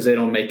plays because they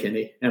don't make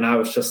any." And I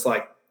was just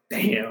like,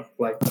 damn,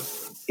 like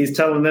he's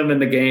telling them in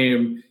the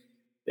game,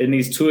 it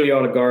needs 2 of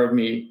y'all to guard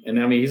me. And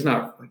I mean, he's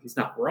not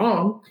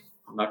wrong.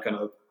 I'm not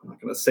gonna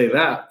say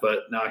that,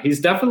 but no,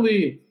 he's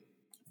definitely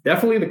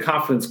the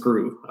confidence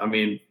grew. I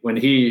mean, when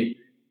you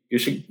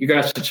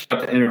guys should check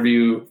out the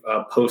interview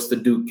post the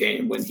Duke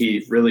game when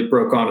he really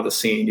broke onto the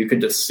scene. You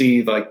could just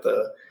see like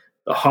the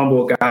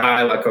humble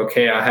guy, like,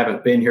 okay, I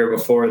haven't been here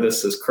before.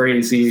 This is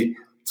crazy.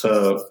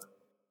 To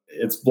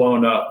it's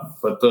blown up.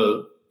 But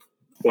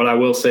what I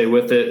will say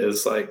with it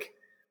is like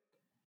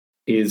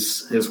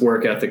his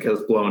work ethic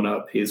has blown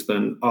up. He's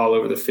been all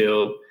over the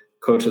field.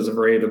 Coaches have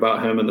raved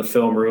about him in the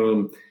film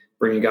room,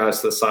 bringing guys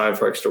to the side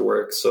for extra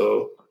work.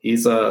 So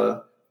he's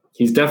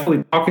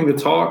definitely talking the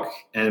talk,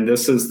 and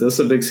this is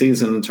a big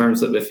season in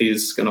terms of if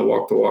he's going to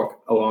walk the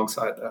walk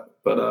alongside that.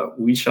 But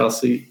we shall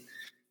see.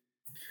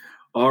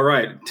 All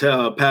right,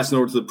 passing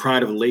over to the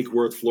pride of Lake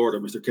Worth, Florida,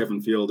 Mr.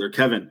 Kevin Fielder.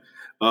 Kevin,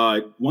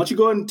 why don't you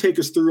go ahead and take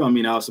us through? I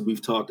mean, obviously,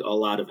 we've talked a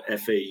lot of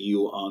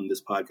FAU on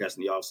this podcast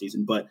in the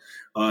offseason, but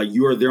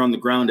you are there on the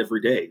ground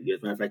every day. As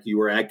a matter of fact, you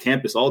were at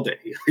campus all day,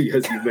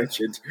 as you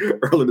mentioned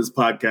earlier in this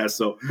podcast.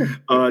 So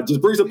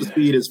just brings up the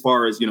speed as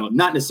far as,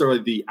 not necessarily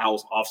the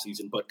Owls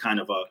offseason, but kind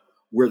of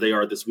where they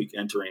are this week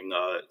entering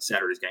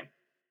Saturday's game.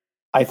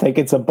 I think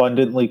it's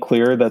abundantly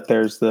clear that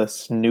there's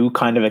this new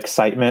kind of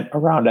excitement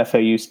around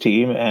FAU's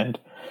team. And,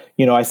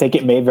 I think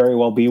it may very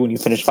well be when you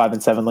finish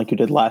 5-7 like you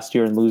did last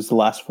year and lose the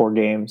last 4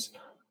 games.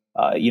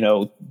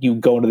 You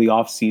go into the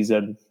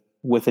offseason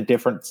with a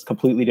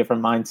completely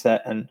different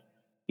mindset. And,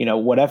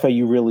 what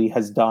FAU really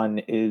has done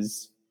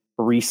is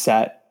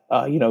reset.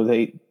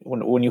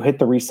 When you hit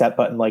the reset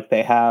button like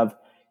they have,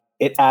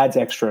 it adds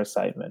extra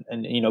excitement.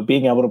 And,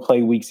 being able to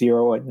play week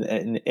 0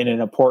 in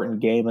an important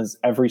game, as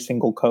every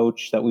single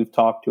coach that we've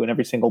talked to and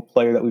every single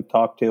player that we've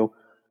talked to,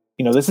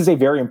 this is a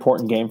very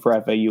important game for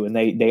FAU. And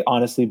they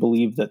honestly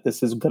believe that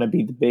this is going to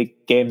be the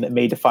big game that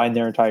may define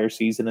their entire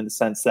season, in the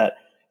sense that,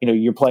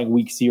 you're playing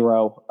week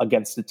 0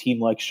 against a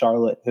team like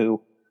Charlotte,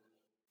 who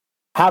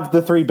have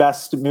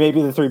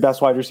maybe the 3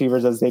 best wide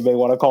receivers, as they may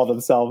want to call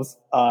themselves.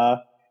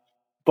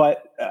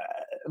 But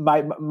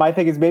my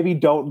thing is, maybe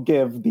don't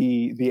give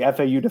the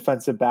FAU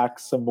defensive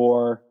backs some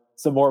more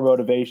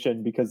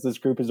motivation, because this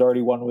group has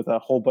already won with a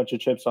whole bunch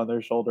of chips on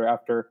their shoulder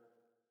after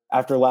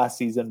last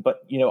season.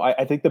 But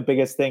I think the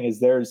biggest thing is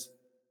there's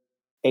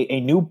a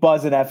new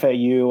buzz in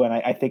FAU, and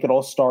I think it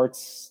all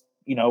starts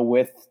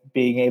with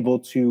being able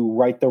to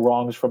right the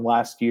wrongs from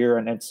last year,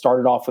 and it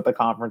started off with the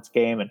conference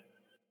game, and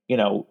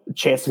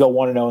chance to go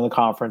 1-0 in the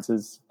conference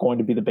is going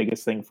to be the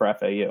biggest thing for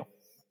FAU.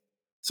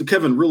 So,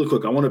 Kevin, really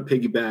quick, I want to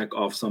piggyback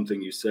off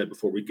something you said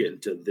before we get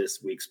into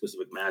this week's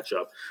specific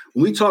matchup.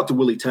 When we talked to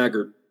Willie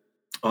Taggart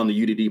on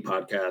the UDD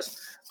podcast,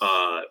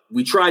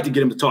 we tried to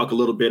get him to talk a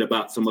little bit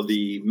about some of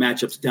the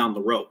matchups down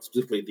the road,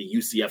 specifically the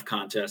UCF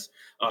contest.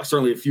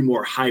 Certainly a few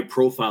more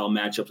high-profile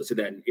matchups. I say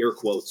that in air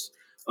quotes,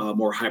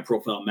 more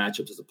high-profile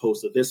matchups as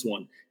opposed to this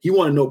one. He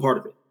wanted no part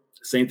of it.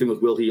 Same thing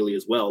with Will Healy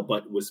as well,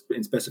 but was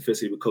in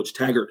specificity with Coach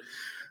Taggart.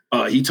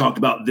 He talked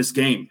about this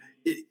game.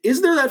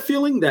 Is there that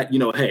feeling that,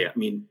 hey, I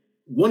mean,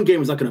 one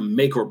game is not going to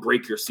make or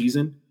break your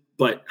season,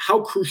 but how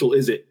crucial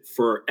is it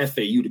for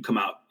FAU to come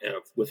out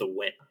with a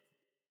win?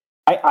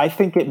 I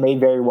think it may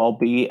very well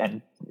be,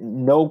 and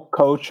no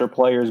coach or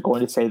player is going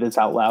to say this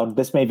out loud.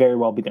 This may very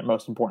well be their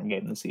most important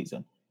game of the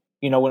season.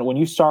 When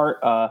you start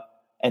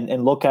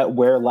and look at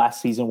where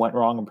last season went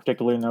wrong, and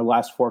particularly in their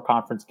last 4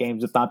 conference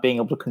games, with not being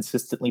able to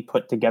consistently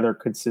put together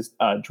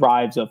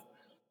drives of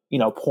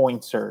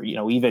points or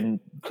even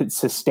could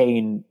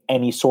sustain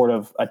any sort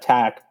of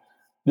attack.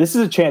 This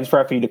is a chance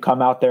for FAU to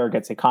come out there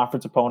against a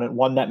conference opponent,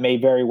 one that may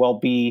very well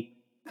be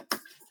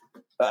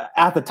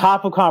at the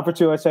top of Conference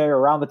USA or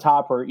around the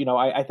top, or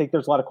I think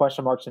there's a lot of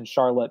question marks in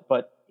Charlotte,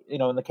 but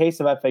in the case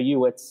of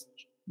FAU,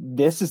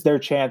 this is their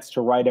chance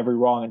to right every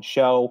wrong and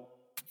show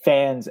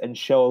fans and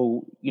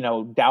show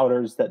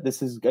doubters that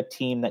this is a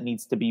team that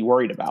needs to be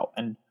worried about.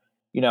 And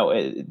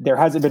there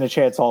hasn't been a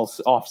chance all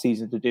off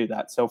season to do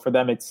that. So for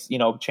them, it's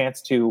a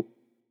chance to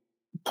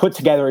put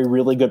together a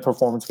really good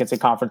performance against a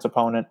conference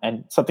opponent.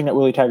 And something that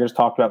Willie Taggart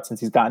talked about since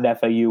he's gotten to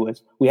FAU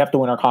is we have to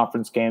win our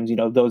conference games.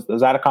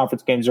 Those out of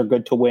conference games are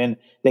good to win.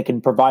 They can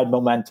provide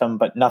momentum,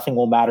 but nothing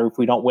will matter if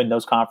we don't win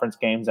those conference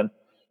games. And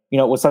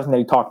it was something that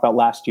he talked about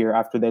last year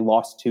after they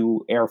lost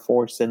to Air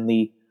Force in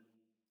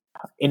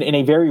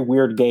a very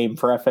weird game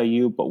for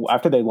FAU. But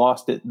after they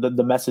lost it,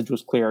 the message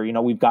was clear.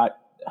 We've got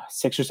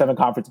 6 or 7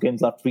 conference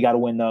games left. We got to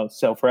win those.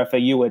 So for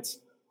FAU,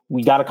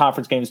 we got a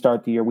conference game to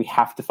start the year. We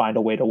have to find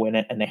a way to win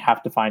it, and they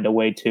have to find a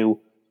way to,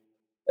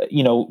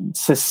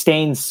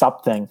 sustain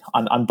something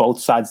on both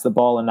sides of the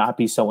ball and not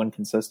be so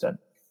inconsistent.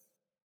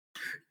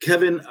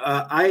 Kevin,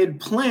 I had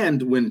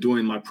planned when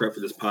doing my prep for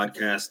this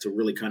podcast to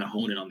really kind of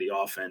hone in on the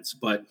offense,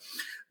 but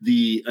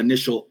the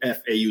initial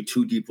FAU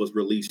 2 Deep was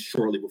released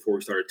shortly before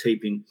we started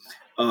taping.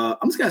 I'm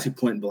just going to ask you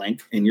point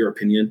blank, in your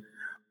opinion,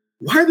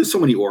 why are there so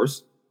many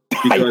oars?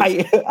 Because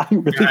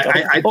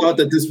I thought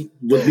that this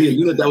would be a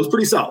unit that was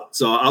pretty solid.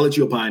 So I'll let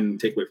you opine and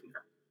take away from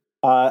there.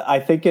 I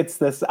think it's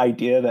this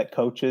idea that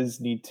coaches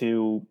need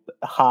to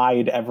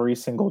hide every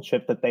single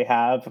chip that they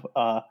have.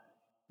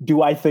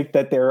 Do I think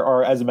that there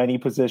are as many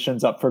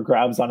positions up for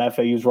grabs on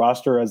FAU's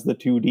roster as the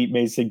 2 Deep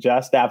may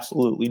suggest?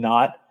 Absolutely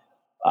not.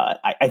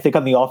 I think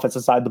on the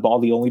offensive side of the ball,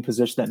 the only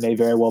position that may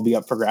very well be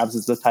up for grabs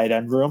is the tight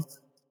end room.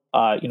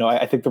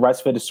 I think the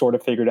rest of it is sort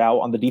of figured out.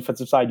 On the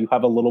defensive side, you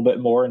have a little bit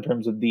more in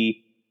terms of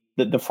the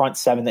front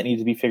 7 that needs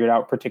to be figured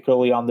out,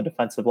 particularly on the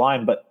defensive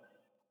line. But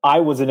I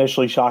was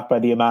initially shocked by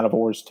the amount of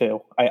oars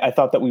too. I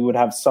thought that we would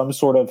have some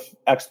sort of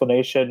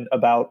explanation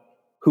about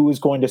who is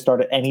going to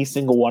start at any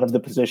single one of the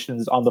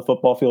positions on the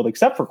football field,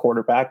 except for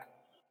quarterback.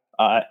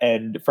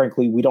 And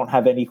frankly, we don't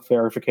have any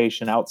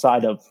clarification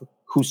outside of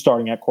who's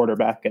starting at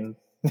quarterback. And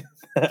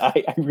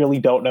I really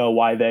don't know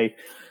why they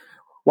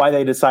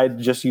decided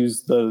to just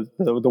use the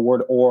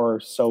word "or"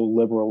 so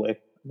liberally.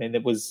 I mean,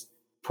 it was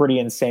pretty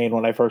insane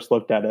when I first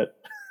looked at it.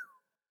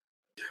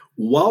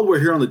 While we're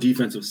here on the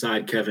defensive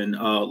side, Kevin,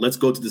 let's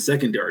go to the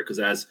secondary, because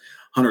as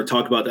Hunter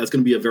talked about, that's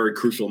going to be a very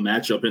crucial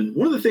matchup. And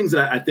one of the things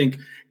that I think,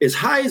 as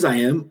high as I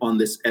am on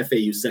this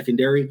FAU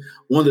secondary,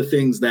 one of the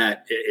things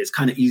that is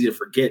kind of easy to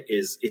forget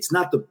is it's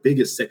not the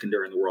biggest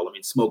secondary in the world. I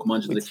mean, Smoke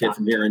Mungin's the kid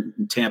from here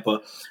in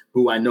Tampa,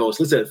 who I know is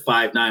listed at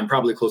 5'9",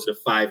 probably closer to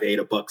 5'8",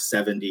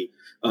 $170.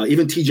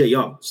 Even TJ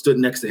Young stood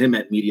next to him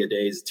at media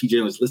days. TJ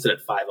Young was listed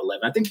at 5'11".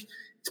 I think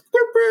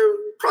we're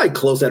probably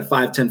close at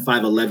 5'10",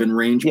 5'11"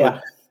 range.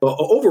 Yeah. But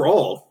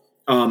overall,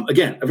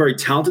 again, a very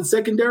talented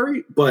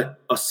secondary, but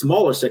a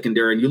smaller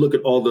secondary. And you look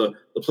at all the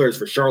players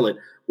for Charlotte.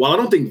 While I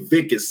don't think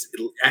Vic is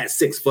at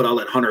 6 foot, I'll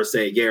let Hunter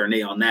say yeah or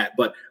nay on that.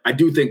 But I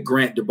do think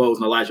Grant DeBose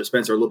and Elijah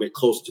Spencer are a little bit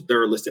closer to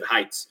their listed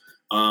heights.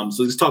 So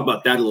let's talk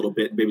about that a little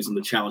bit. Maybe some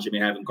of the challenge they may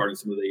have in guarding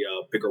some of the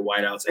bigger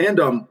wideouts.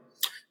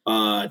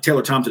 And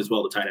Taylor Thompson as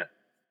well, the tight end.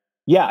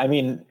 Yeah, I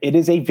mean, it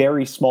is a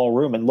very small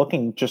room. And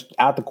looking just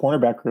at the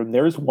cornerback room,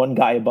 there is one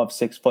guy above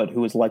 6 foot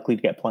who is likely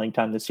to get playing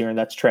time this year, and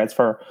that's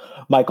transfer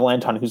Michael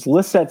Anton, who's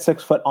listed at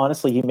 6 foot.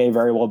 Honestly, he may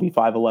very well be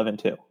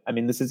 5'11" too. I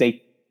mean, this is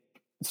a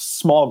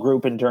small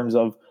group in terms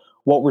of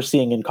what we're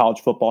seeing in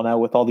college football now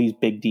with all these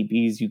big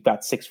DBs. You've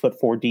got 6'4"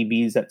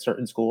 DBs at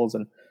certain schools.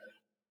 And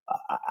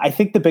I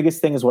think the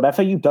biggest thing is what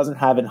FAU doesn't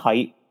have in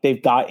height.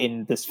 They've got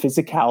in this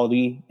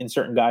physicality in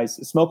certain guys.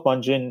 Smoke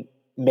Mungin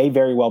may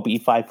very well be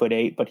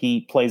 5'8", but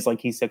he plays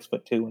like he's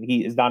 6'2", and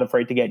he is not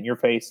afraid to get in your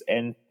face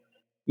and,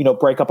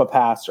 break up a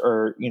pass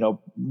or,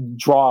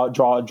 draw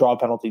a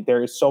penalty.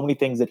 There is so many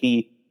things that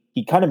he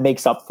kind of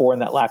makes up for in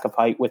that lack of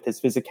height with his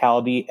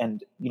physicality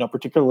and,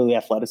 particularly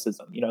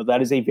athleticism.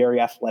 That is a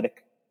very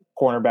athletic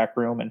cornerback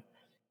room. And,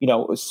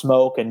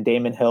 Smoke and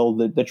Damon Hill,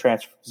 the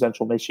transfer from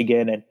Central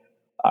Michigan, and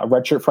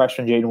redshirt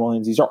freshman Jaden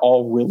Williams, these are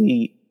all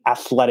really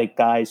athletic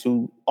guys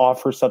who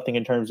offer something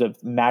in terms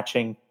of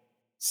matching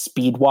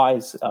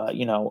speed-wise.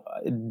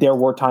 There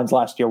were times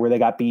last year where they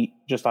got beat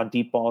just on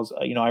deep balls.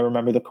 I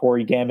remember the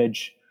Corey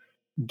Gamage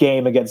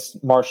game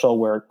against Marshall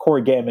where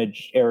Corey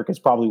Gamage, Eric, is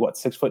probably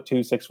 6'2",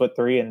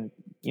 6'3", and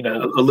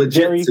a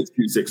legit very, 6'2",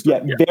 6'3".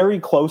 Yeah, very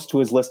close to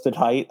his listed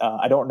height.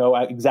 I don't know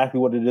exactly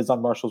what it is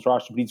on Marshall's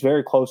roster, but he's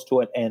very close to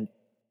it, and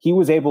he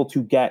was able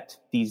to get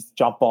these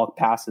jump ball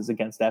passes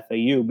against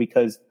FAU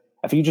because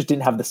FAU just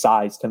didn't have the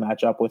size to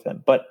match up with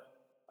him. But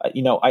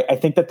I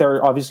think that there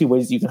are obviously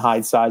ways you can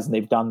hide size, and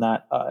they've done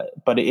that.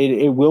 But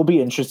it will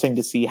be interesting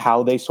to see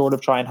how they sort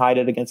of try and hide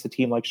it against a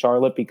team like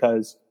Charlotte,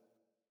 because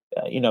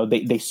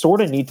they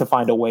sort of need to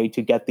find a way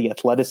to get the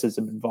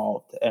athleticism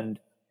involved, and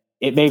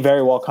it may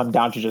very well come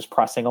down to just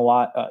pressing a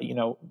lot.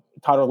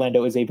 Todd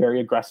Orlando is a very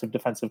aggressive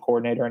defensive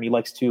coordinator, and he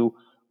likes to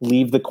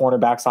leave the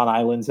cornerbacks on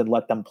islands and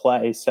let them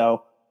play.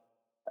 So,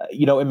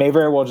 it may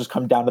very well just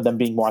come down to them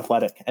being more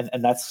athletic,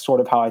 and that's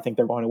sort of how I think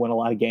they're going to win a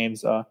lot of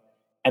games.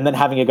 And then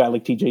having a guy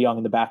like TJ Young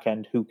in the back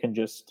end who can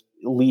just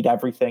lead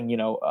everything.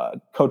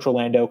 Coach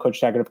Orlando, Coach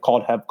Taggart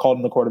have called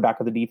him the quarterback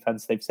of the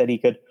defense. They've said he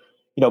could,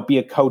 be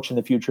a coach in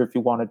the future if he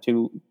wanted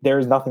to. There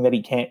is nothing that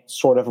he can't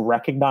sort of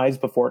recognize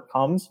before it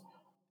comes.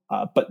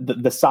 But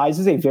the size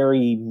is a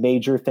very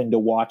major thing to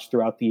watch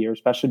throughout the year,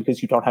 especially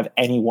because you don't have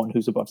anyone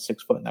who's above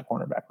 6 foot in that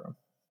cornerback room.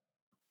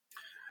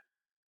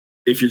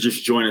 If you're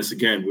just joining us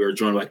again, we're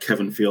joined by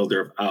Kevin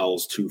Fielder of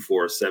Owls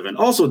 247.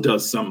 Also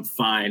does some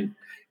fine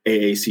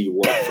AAC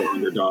work for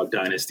Underdog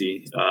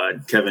Dynasty.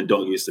 Kevin,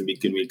 don't use to me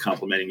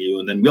complimenting you.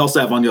 And then we also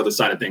have on the other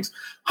side of things,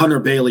 Hunter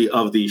Bailey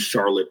of the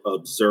Charlotte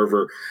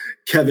Observer.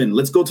 Kevin,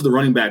 let's go to the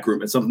running back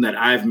room. It's something that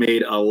I've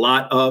made a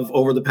lot of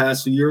over the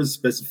past few years,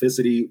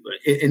 specificity.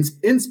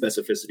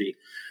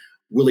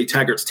 Willie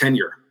Taggart's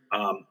tenure.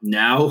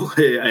 Now,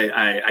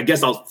 I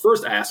guess I'll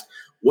first ask,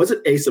 was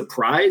it a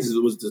surprise?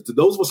 To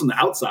those of us on the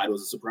outside,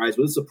 was it a surprise?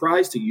 Was it a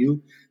surprise to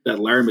you that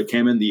Larry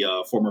McCammon,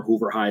 the former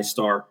Hoover High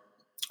star,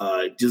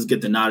 just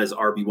get the nod as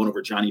RB1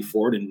 over Johnny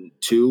Ford? And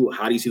 2,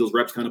 how do you see those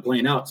reps kind of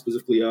playing out,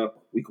 specifically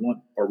week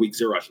 1 or week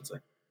 0, I should say?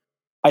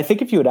 I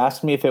think if you had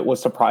asked me if it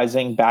was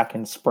surprising back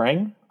in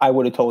spring, I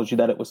would have told you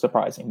that it was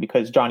surprising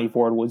because Johnny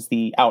Ford was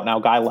the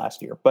out-and-out guy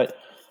last year. But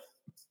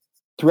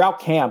throughout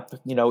camp,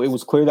 it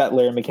was clear that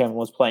Larry McCammon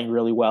was playing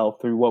really well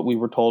through what we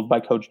were told by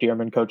Coach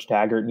Dearman, Coach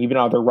Taggart, and even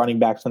other running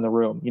backs in the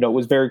room. It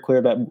was very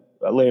clear that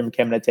Larry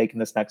McCammon had taken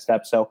this next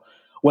step. So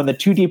when the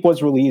 2 deep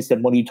was released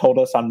and when he told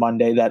us on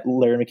Monday that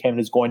Larry McCammon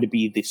is going to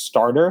be the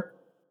starter,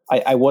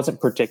 I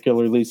wasn't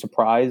particularly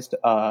surprised.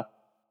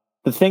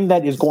 The thing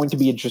that is going to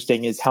be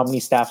interesting is how many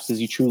snaps does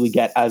he truly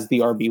get as the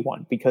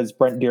RB1, because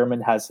Brent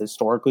Dearman has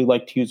historically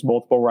liked to use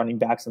multiple running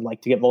backs and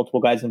like to get multiple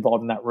guys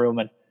involved in that room.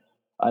 And,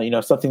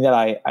 something that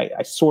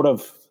I sort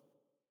of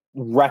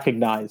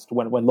recognized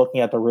when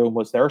looking at the room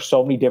was there are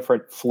so many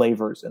different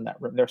flavors in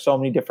that room. There are so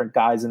many different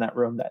guys in that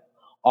room that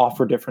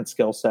offer different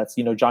skill sets.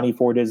 Johnny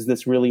Ford is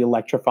this really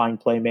electrifying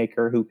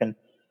playmaker who can,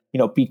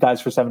 beat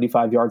guys for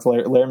 75 yards.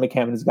 Larry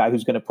McCammon is a guy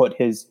who's going to put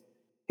his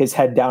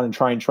head down and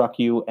try and truck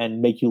you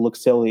and make you look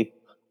silly.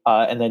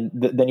 And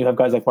then you have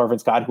guys like Marvin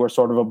Scott who are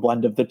sort of a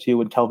blend of the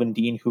two, and Kelvin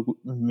Dean who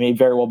may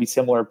very well be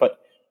similar. But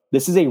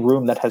this is a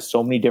room that has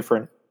so many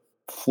different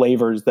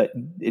flavors that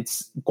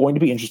it's going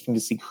to be interesting to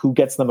see who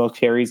gets the most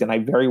carries. And I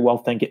very well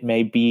think it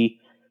may be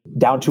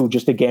down to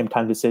just a game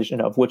time decision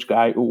of which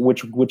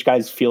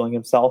guy's feeling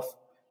himself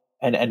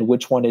and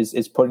which one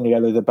is putting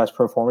together the best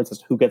performance as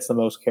to who gets the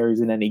most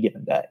carries in any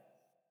given day.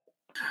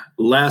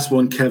 Last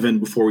one, Kevin,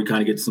 before we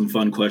kind of get to some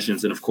fun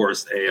questions, and of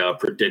course a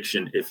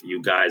prediction if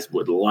you guys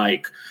would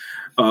like.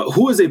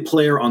 Who is a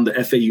player on the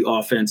FAU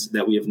offense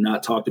that we have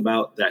not talked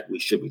about that we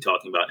should be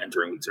talking about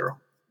entering week 0?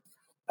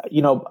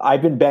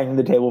 I've been banging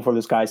the table for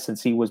this guy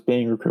since he was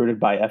being recruited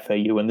by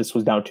FAU, and this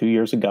was now 2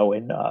 years ago.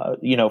 And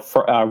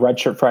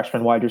redshirt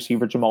freshman wide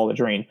receiver Jamal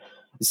Adreen.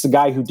 This is a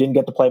guy who didn't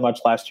get to play much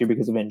last year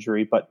because of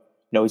injury, but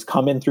he's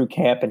come in through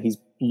camp and he's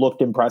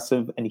looked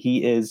impressive. And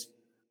he is,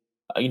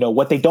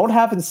 what they don't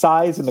have in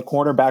size in the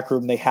cornerback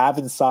room, they have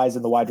in size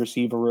in the wide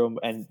receiver room.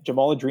 And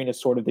Jamal Adreen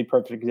is sort of the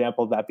perfect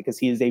example of that because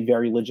he is a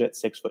very legit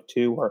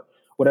 6'2" or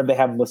whatever they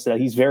have him listed at.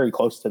 He's very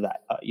close to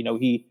that.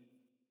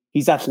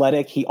 He's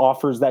athletic. He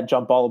offers that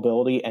jump ball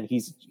ability, and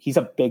he's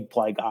a big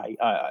play guy.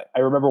 I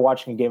remember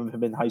watching a game of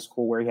him in high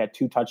school where he had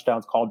 2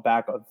 touchdowns called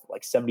back of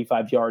like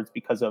 75 yards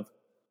because of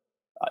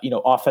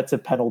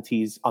offensive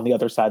penalties on the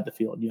other side of the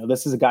field.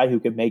 This is a guy who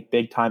could make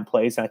big time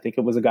plays, and I think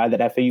it was a guy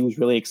that FAU was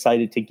really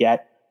excited to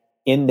get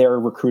in their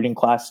recruiting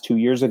class 2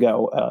 years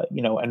ago.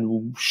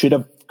 And should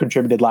have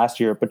contributed last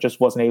year, but just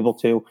wasn't able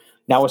to.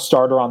 Now a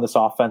starter on this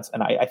offense,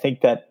 and I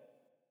think that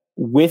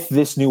with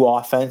this new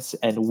offense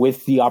and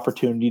with the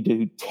opportunity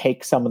to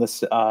take some of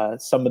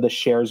the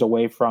shares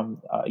away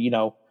from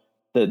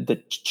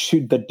the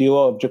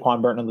duo of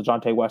Jaquan Burton and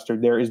LeJontay Wester,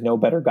 there is no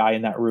better guy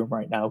in that room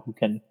right now who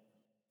can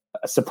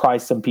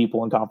surprise some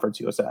people in Conference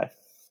USA.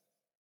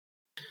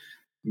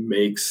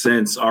 Makes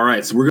sense. All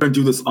right, so we're going to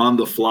do this on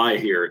the fly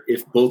here.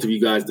 If both of you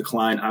guys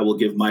decline, I will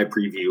give my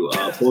preview.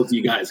 Both of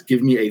you guys,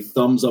 give me a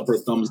thumbs up or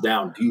thumbs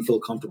down. Do you feel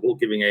comfortable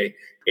giving a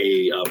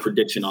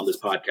prediction on this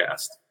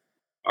podcast?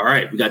 All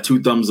right, we got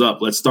 2 thumbs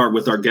up. Let's start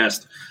with our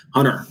guest,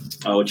 Hunter.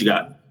 What you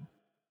got?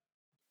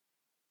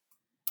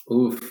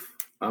 Oof.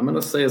 I'm going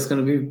to say it's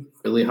going to be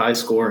really high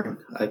scoring.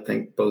 I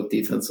think both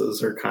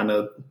defenses are kind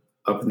of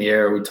up in the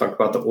air. We talked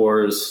about the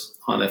oars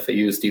on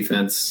FAU's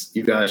defense.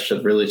 You guys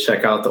should really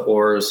check out the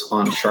oars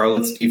on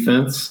Charlotte's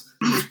defense.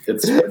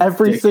 It's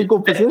every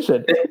single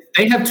position.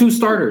 They have two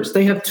starters.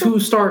 They have two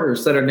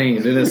starters that are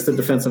named, and it's the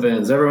defensive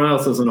ends. Everyone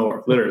else is an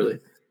or, literally.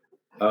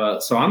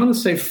 So I'm going to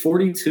say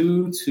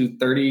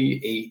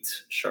 42-38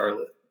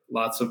 Charlotte.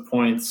 Lots of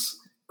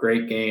points,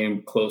 great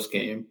game, close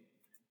game.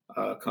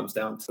 Comes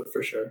down to it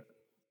for sure.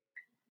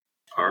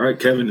 All right,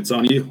 Kevin, it's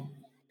on you.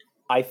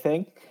 I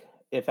think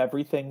if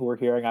everything we're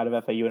hearing out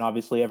of FAU, and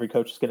obviously every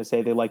coach is going to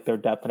say they like their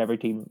depth, and every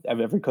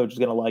coach is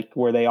going to like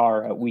where they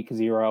are at week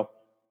 0.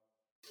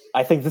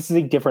 I think this is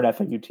a different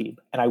FAU team,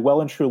 and I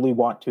well and truly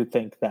want to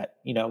think that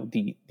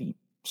the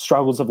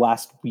struggles of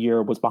last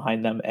year was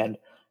behind them, and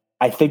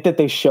I think that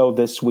they show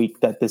this week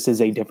that this is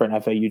a different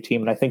FAU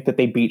team, and I think that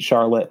they beat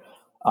Charlotte.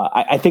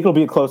 I think it'll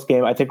be a close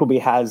game. I think it'll be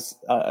high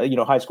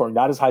scoring,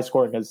 not as high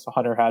scoring as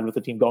Hunter had with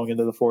the team going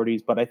into the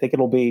 40s, but I think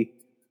it'll be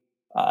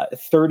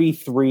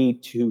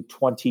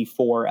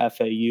 33-24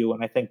 FAU,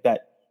 and I think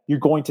that you're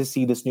going to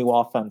see this new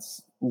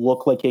offense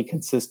look like a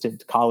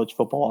consistent college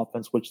football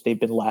offense, which they've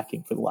been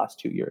lacking for the last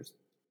 2 years.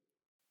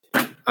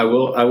 I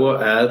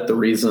will add the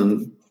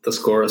reason the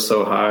score is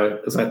so high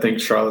is I think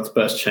Charlotte's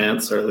best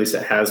chance, or at least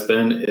it has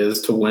been,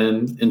 is to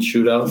win in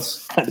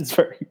shootouts. That is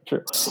very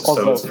true.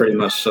 So it's pretty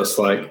much just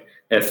like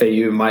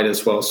FAU might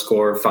as well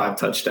score 5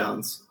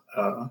 touchdowns,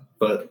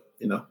 but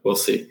we'll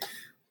see.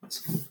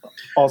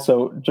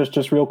 Also,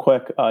 just real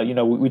quick,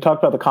 we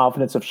talked about the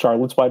confidence of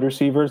Charlotte's wide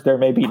receivers. There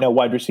may be no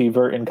wide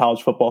receiver in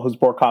college football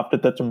who's more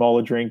confident than Jamal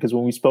Adrien, because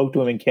when we spoke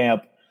to him in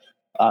camp,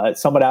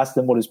 someone asked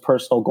him what his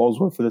personal goals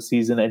were for the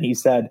season, and he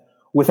said,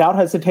 without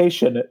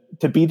hesitation,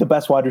 to be the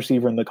best wide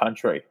receiver in the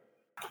country,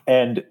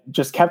 and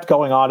just kept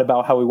going on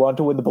about how he wanted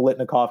to win the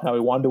Biletnikoff and how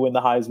he wanted to win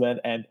the Heisman.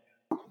 And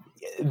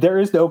there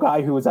is no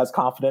guy who is as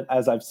confident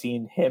as I've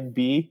seen him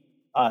be.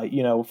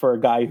 For a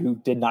guy who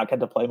did not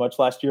get to play much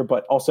last year,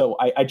 but also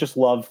I just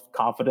love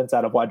confidence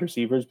out of wide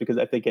receivers, because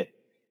I think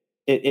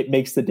it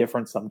makes the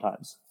difference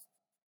sometimes.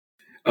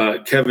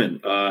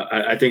 Kevin,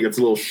 I think it's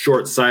a little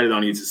short-sighted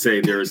on you to say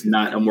there is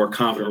not a more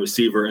confident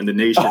receiver in the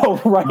nation. Oh,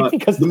 right,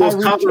 because the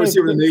most confident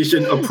receiver in the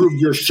nation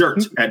approved your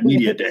shirt at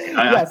Media Day.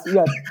 Yes.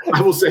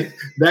 I will say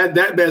that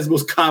man's the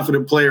most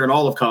confident player in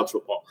all of college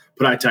football,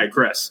 but I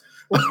digress.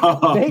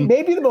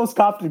 Maybe the most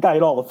confident guy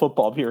in all of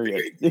football,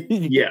 period.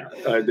 Yeah,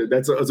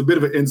 that's a bit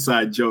of an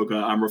inside joke.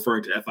 I'm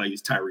referring to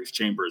FIU's Tyrese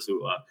Chambers,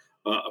 who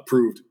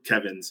approved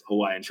Kevin's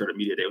Hawaiian shirt at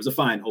Media Day. It was a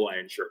fine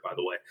Hawaiian shirt, by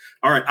the way.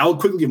 All right, I'll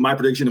quickly give my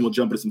prediction, and we'll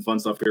jump into some fun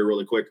stuff here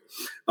really quick.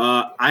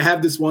 I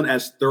have this one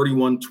as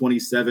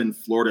 31-27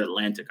 Florida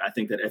Atlantic. I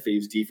think that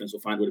FAU's defense will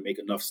find a way to make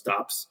enough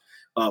stops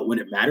when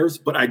it matters,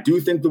 but I do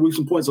think there'll be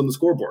some points on the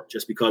scoreboard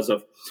just because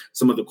of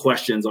some of the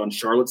questions on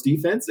Charlotte's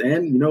defense,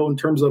 and in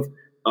terms of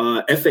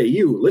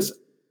FAU, listen,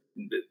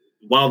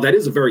 while that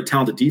is a very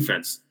talented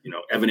defense,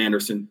 Evan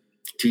Anderson,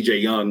 TJ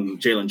Young,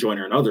 Jalen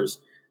Joyner, and others,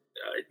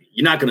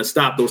 you're not going to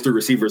stop those 3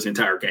 receivers the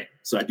entire game.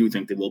 So I do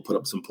think they will put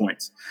up some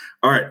points.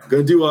 All right,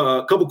 going to do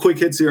a couple quick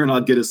hits here, and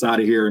I'll get us out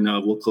of here, and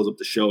we'll close up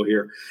the show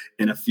here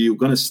in a few.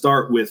 Going to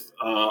start with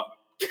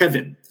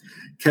Kevin.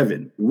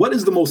 Kevin, what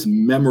is the most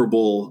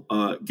memorable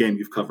game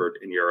you've covered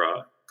in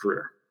your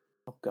career?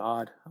 Oh,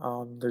 God.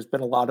 There's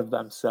been a lot of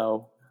them,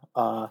 so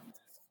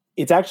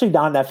it's actually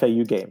not an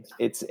FAU game.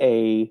 It's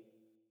a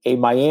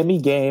Miami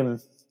game.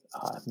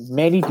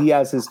 Manny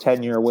Diaz's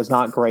tenure was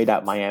not great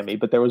at Miami,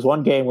 but there was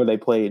one game where they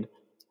played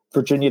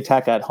Virginia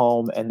Tech at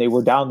home, and they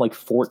were down like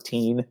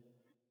 14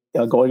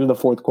 going into the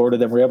fourth quarter.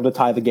 Then were able to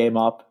tie the game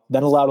up,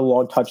 then allowed a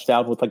long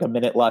touchdown with like a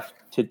minute left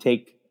to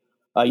take,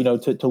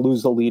 to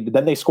lose the lead.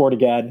 Then they scored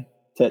again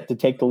to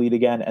take the lead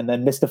again, and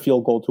then missed a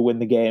field goal to win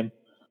the game.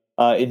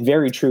 In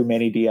very true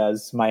Manny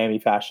Diaz Miami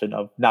fashion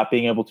of not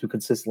being able to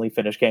consistently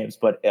finish games,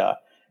 but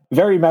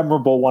very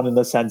memorable one in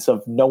the sense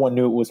of no one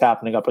knew it was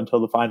happening up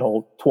until the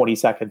final 20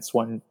 seconds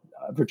when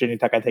Virginia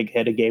Tech, I think,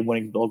 hit a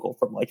game-winning field goal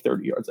from like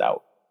 30 yards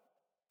out.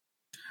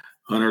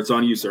 Hunter, it's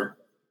on you, sir.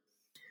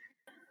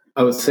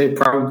 I would say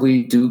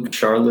probably Duke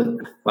Charlotte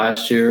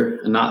last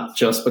year, and not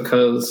just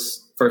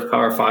because first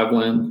Power 5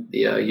 win.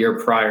 The year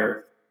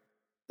prior,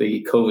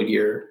 the COVID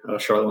year,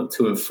 Charlotte went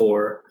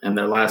 2-4, and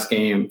their last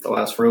game, the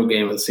last road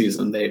game of the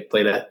season, they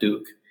played at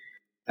Duke.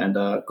 And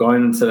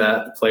going into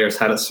that, the players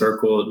had it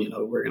circled.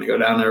 We're going to go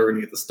down there. We're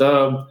going to get the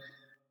stub.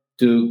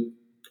 Duke,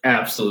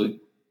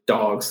 absolute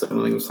dogs. I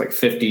think it was like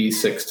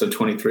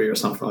 56-23 or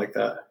something like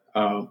that.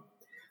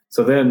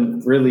 So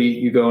then really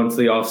you go into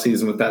the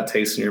offseason with that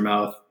taste in your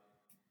mouth.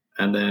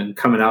 And then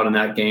coming out in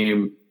that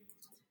game,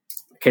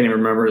 I can't even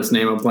remember his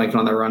name. I'm blanking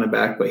on that running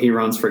back, but he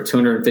runs for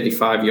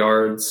 255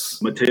 yards.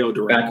 Mateo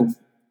Durant.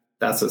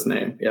 That's his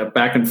name. Yeah,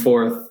 back and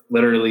forth.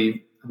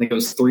 Literally, I think it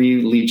was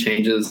 3 lead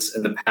changes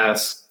in the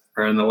past.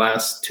 Or in the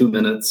last 2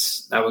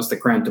 minutes. That was the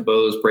Grant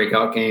DeBoe's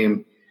breakout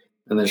game.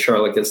 And then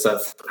Charlotte gets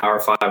that Power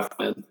 5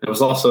 win. It was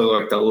also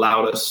like the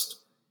loudest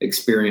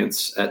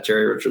experience at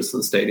Jerry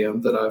Richardson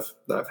Stadium that I've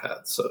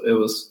had. So it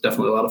was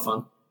definitely a lot of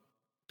fun.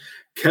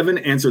 Kevin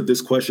answered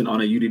this question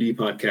on a UDD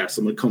podcast.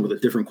 I'm going to come with a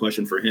different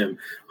question for him.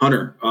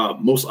 Hunter,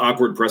 most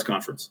awkward press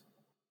conference?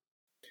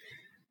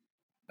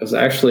 It was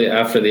actually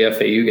after the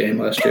FAU game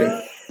last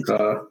year.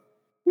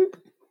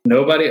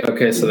 Nobody.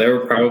 Okay, so there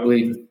were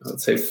probably, I would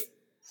say,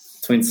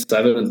 between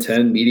 7 and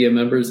 10 media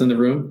members in the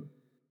room.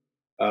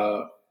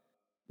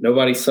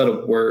 Nobody said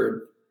a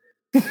word.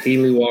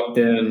 Healy walked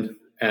in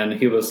and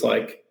he was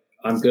like,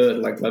 "I'm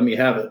good. Like, let me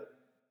have it."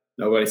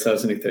 Nobody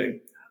says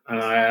anything.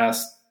 And I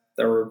asked.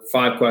 There were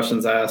 5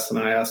 questions I asked, and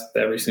I asked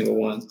every single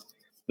one.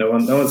 No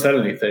one said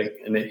anything,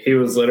 and he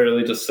was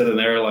literally just sitting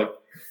there, like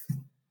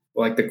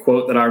the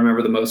quote that I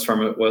remember the most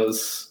from it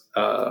was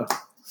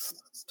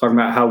talking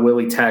about how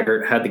Willie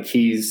Taggart had the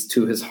keys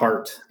to his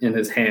heart in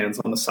his hands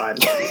on the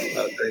sideline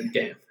during the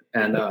game.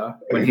 And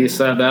when he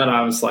said that,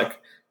 I was like,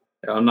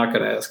 I'm not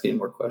going to ask any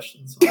more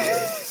questions.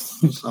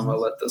 I'm going to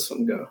let this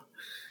one go.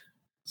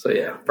 So,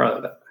 yeah,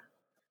 probably that.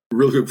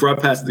 Real quick, before I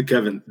pass it to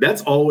Kevin,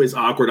 that's always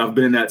awkward. I've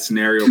been in that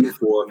scenario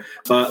before.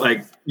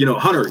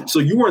 Hunter, so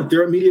you weren't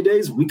there at Media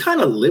Days. We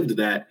kind of lived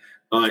that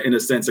in a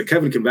sense. That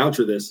Kevin can vouch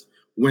for this.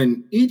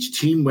 When each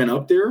team went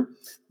up there,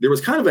 there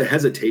was kind of a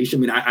hesitation.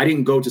 I mean, I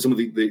didn't go to some of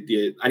I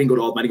didn't go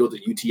to all. I didn't go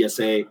to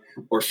UTSA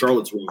or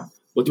Charlotte's room,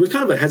 but there was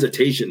kind of a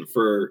hesitation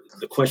for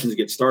the questions to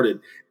get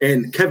started.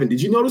 And Kevin,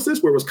 did you notice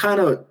this? Where it was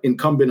kind of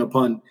incumbent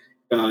upon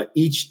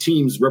each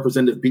team's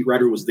representative beat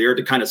writer was there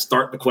to kind of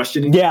start the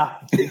questioning. Yeah.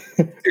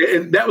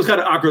 And that was kind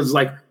of awkward. It's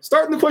like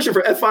starting the question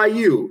for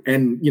FIU.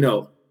 And,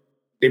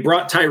 they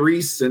brought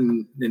Tyrese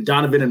and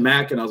Donovan and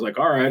Mac. And I was like,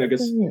 all right, I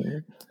guess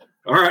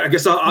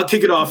I'll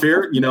kick it off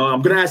here.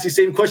 I'm going to ask these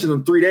same questions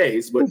in 3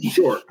 days, but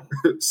sure.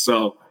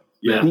 So,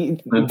 yeah.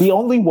 The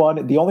only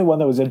one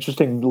that was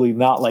interestingly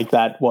not like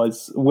that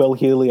was Will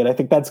Healy. And I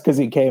think that's because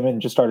he came in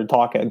and just started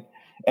talking.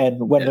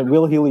 And when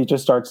Will Healy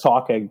just starts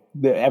talking,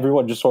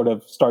 everyone just sort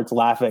of starts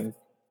laughing.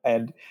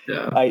 And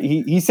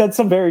he said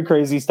some very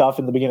crazy stuff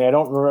in the beginning. I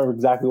don't remember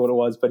exactly what it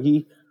was, but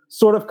he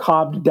sort of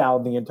calmed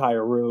down the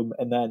entire room.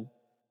 And then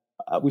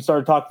we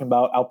started talking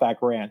about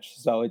Outback Ranch.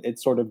 So it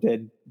sort of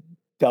did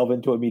delve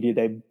into a media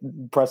day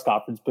press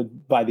conference,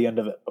 but by the end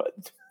of it.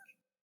 But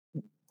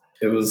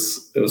it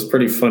was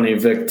pretty funny.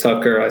 Vic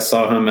Tucker, I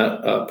saw him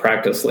at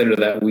practice later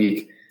that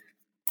week.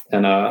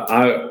 And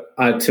I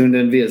tuned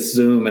in via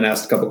Zoom and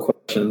asked a couple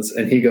questions,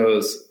 and he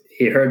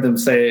heard them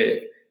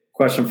say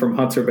question from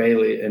Hunter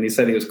Bailey, and he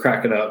said he was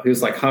cracking up. He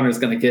was like, "Hunter's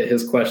going to get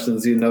his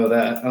questions, you know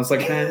that." I was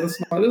like, "Man, this is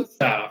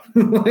job.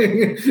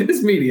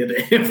 It's media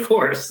day, of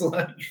course." All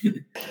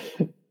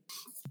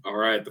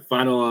right, the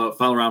final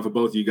round for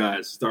both of you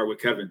guys. Start with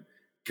Kevin.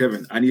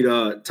 Kevin, I need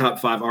a top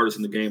 5 artists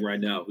in the game right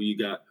now. Who you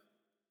got?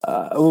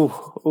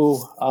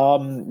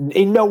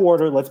 In no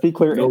order. Let's be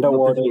clear. In no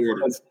order.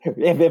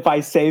 If I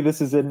say this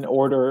is in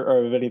order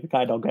or of any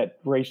kind, I'll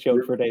get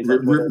ratioed for days.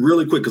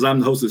 Really quick, because I'm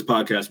the host of this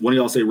podcast. One of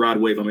y'all say Rod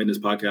Wave. I'm in this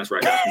podcast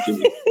right now.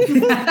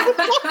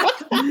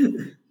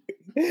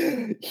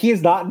 He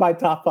is not in my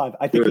top 5.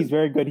 I think he's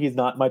very good. He's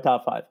not in my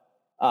top 5.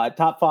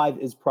 Top 5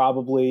 is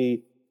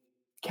probably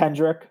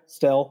Kendrick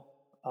still,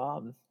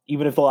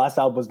 even if the last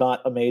album was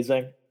not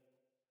amazing.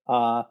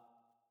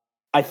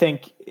 I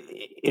think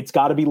it's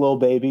got to be Lil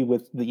Baby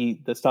with the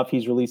stuff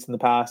he's released in the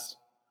past.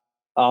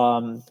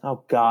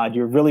 Oh God,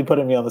 you're really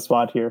putting me on the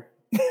spot here.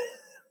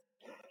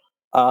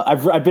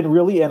 I've been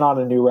really in on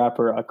a new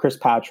rapper, Chris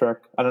Patrick.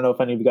 I don't know if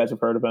any of you guys have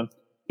heard of him.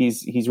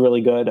 He's really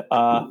good.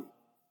 God.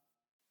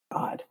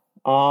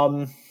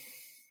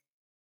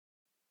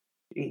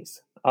 Jeez.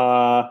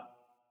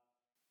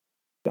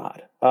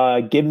 God.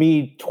 Give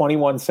me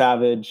 21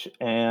 Savage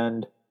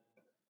and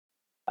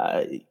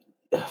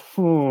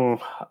Baby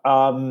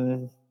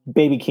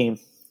Keem.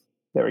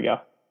 There we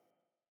go.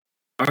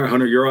 All right,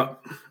 Hunter, you're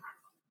up.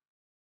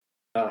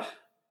 All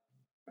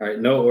right,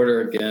 no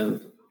order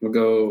again. We'll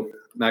go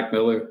Mac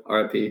Miller,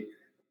 RIP.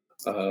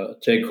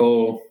 J.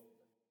 Cole,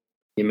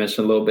 you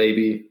mentioned Lil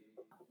Baby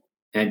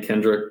and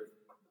Kendrick.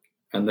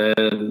 And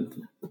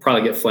then we'll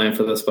probably get flamed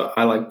for this, but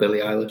I like Billie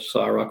Eilish,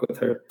 so I rock with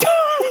her.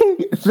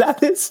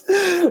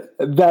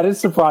 That is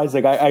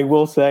surprising. I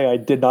will say I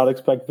did not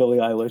expect Billie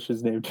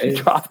Eilish's name to be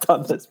dropped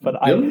on this, but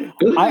I'll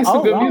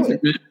allow music,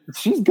 it. Man.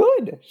 She's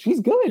good.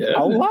 Yeah,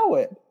 I'll allow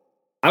it.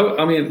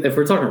 I mean, if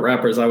we're talking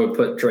rappers, I would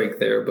put Drake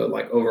there, but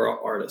like overall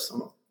artists, I'm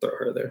gonna throw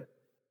her there.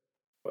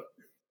 But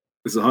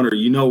this is Hunter.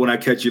 When I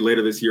catch you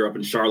later this year up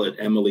in Charlotte,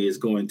 Emily is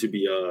going to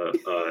be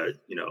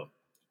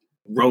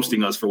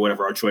roasting us for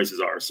whatever our choices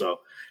are.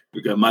 So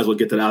we might as well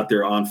get that out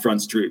there on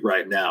Front Street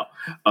right now.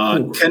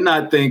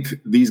 Cannot thank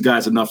these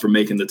guys enough for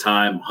making the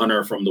time.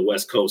 Hunter from the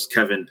West Coast,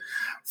 Kevin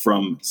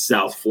from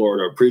South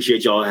Florida.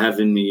 Appreciate y'all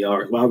having me.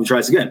 Well, let me try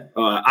this again.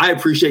 I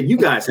appreciate you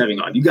guys having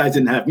on. You guys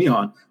didn't have me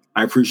on.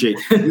 I appreciate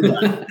you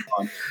guys having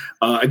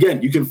on.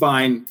 Again, you can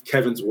find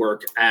Kevin's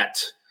work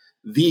at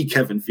the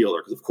Kevin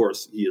Fielder, because of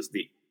course he is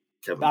the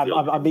Kevin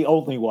Fielder. I'm the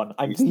only one.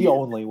 The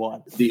only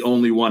one. The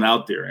only one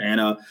out there. And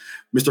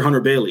Mr.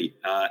 Hunter Bailey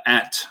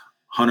at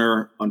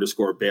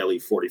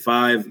Hunter_Bailey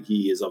 45.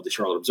 He is of the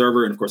Charlotte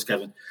Observer. And of course,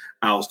 Kevin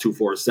Owls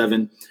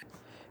 247.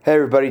 Hey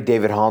everybody,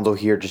 David Hondel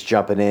here, just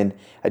jumping in.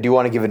 I do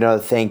want to give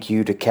another thank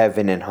you to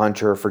Kevin and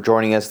Hunter for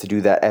joining us to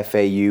do that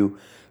FAU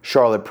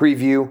Charlotte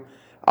preview.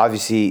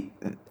 Obviously,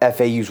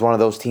 FAU is one of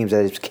those teams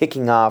that is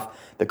kicking off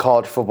the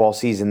college football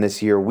season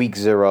this year, week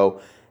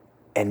 0.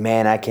 And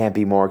man, I can't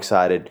be more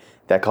excited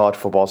that college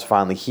football is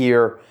finally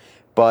here.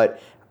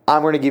 But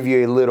I'm going to give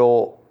you a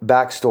little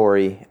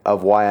backstory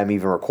of why I'm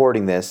even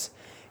recording this,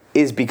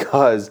 is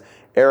because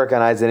Eric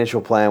and I's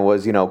initial plan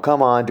was,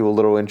 come on, do a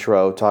little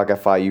intro, talk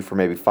FIU for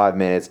maybe 5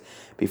 minutes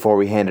before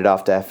we hand it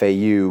off to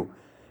FAU.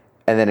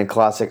 And then in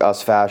classic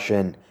us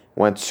fashion,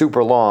 went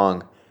super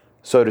long,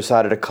 so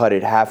decided to cut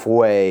it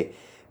halfway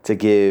to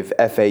give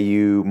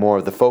FAU more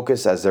of the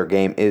focus as their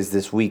game is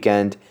this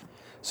weekend.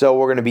 So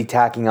we're going to be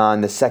tacking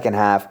on the second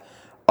half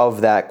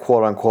of that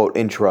quote-unquote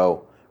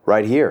intro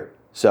right here.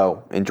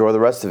 So enjoy the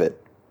rest of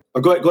it.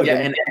 Go ahead.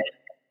 Yeah,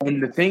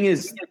 and the thing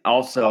is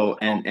also,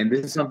 and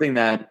this is something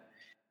that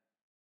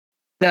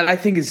I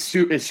think is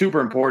super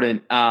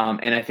important,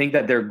 and I think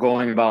that they're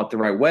going about the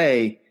right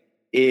way,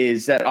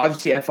 is that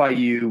obviously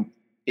FIU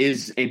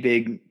is a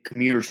big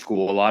commuter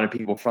school. A lot of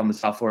people from the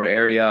South Florida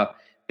area,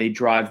 they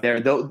drive there.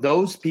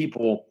 Those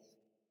people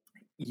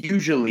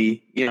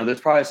usually,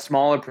 there's probably a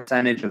smaller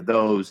percentage of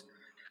those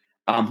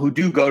who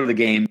do go to the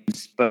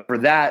games. But for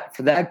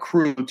that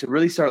crew to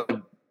really start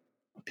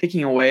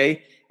picking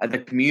away at the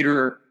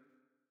commuter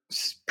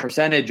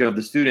percentage of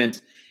the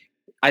students,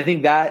 I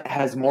think that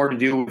has more to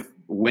do with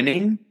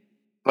winning.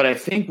 But I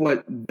think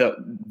what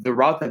the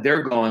route that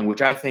they're going,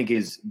 which I think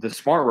is the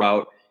smart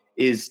route,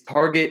 is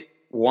target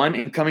one,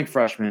 incoming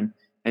freshmen,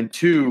 and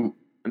two,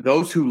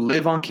 those who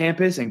live on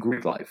campus and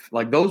Greek life,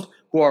 like those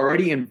who are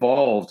already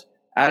involved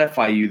at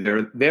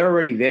FIU. They're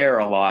already there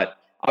a lot.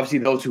 Obviously,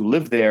 those who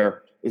live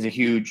there is a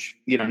huge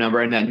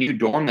number, and that new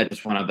dorm that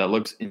just went up that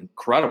looks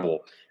incredible.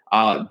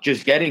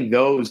 Just getting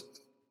those,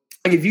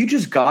 like if you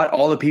just got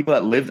all the people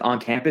that lived on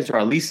campus, or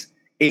at least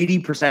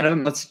 80% of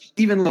them, let's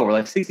even lower,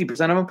 like 60% of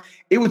them,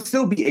 it would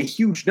still be a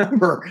huge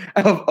number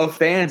of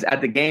fans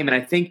at the game. And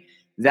I think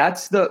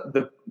that's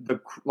the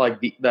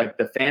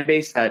fan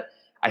base that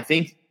I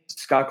think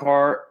Scott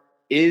Carr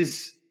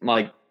is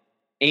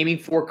aiming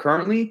for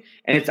currently.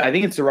 And I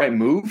think it's the right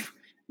move.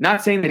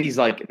 Not saying that he's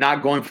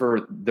not going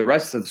for the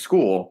rest of the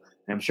school.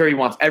 I'm sure he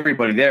wants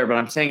everybody there, but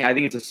I'm saying I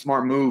think it's a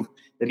smart move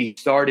that he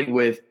started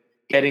with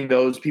getting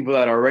those people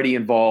that are already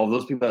involved,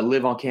 those people that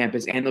live on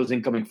campus, and those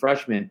incoming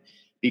freshmen,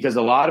 because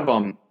a lot of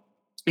them,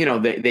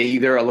 they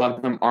either, a lot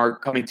of them are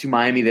coming to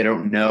Miami, they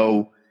don't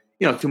know,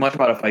 too much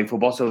about FIU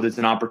football. So there's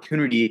an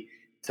opportunity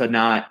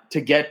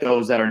to get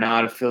those that are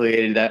not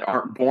affiliated, that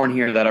aren't born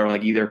here, that are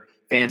either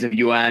fans of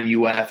UM,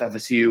 UF,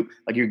 FSU.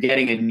 You're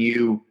getting a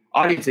new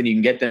audience and you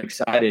can get them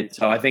excited.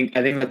 So I think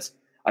that's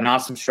an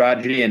awesome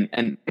strategy.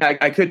 And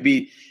I could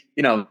be,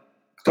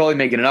 totally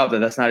making it up that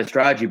that's not a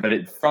strategy,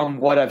 but from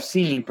what I've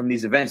seen from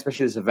these events,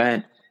 especially this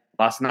event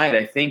last night,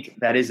 I think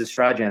that is a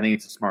strategy. I think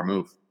it's a smart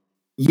move.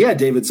 Yeah,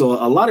 David. So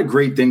a lot of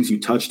great things you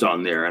touched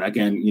on there. And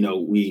again,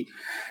 we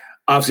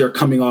obviously are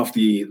coming off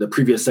the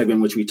previous segment,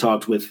 in which we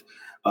talked with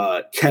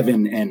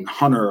Kevin and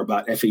Hunter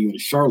about FAU and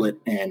Charlotte.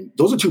 And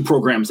those are two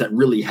programs that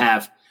really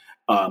have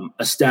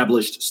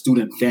established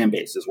student fan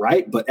bases,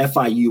 right? But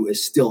FIU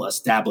is still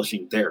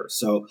establishing theirs.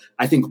 So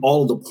I think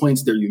all of the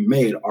points there you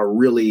made are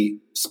really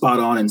spot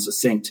on and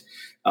succinct.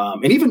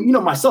 And even,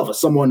 myself, as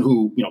someone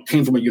who,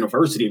 came from a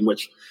university in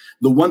which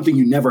the one thing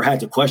you never had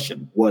to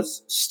question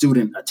was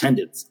student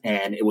attendance.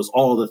 And it was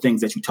all the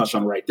things that you touched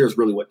on right there is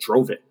really what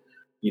drove it.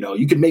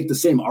 You could make the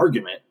same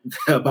argument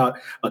about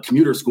a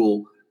commuter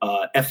school,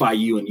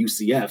 FIU and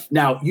UCF.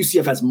 Now,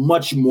 UCF has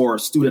much more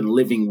student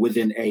living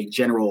within a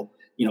general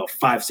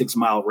 5-6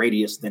 mile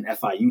radius than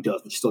FIU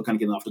does, which is still kind of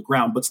getting off the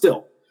ground. But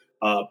still,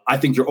 I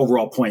think your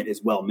overall point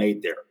is well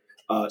made there.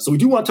 So we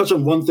do want to touch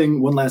on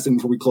one last thing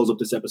before we close up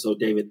this episode,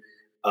 David.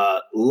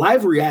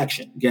 Live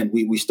reaction. Again,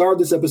 we started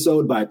this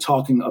episode by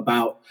talking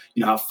about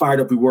how fired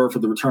up we were for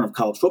the return of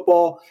college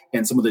football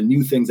and some of the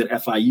new things that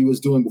FIU is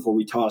doing before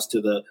we toss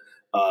to the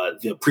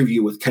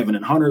preview with Kevin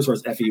and Hunter as far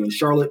as FAU and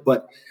Charlotte.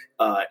 But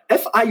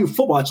FIU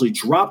football actually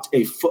dropped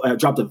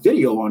a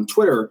video on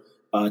Twitter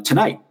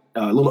tonight.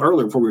 A little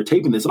earlier before we were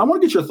taping this. And I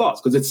want to get your thoughts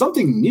because it's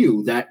something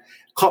new that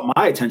caught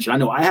my attention. I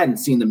know I hadn't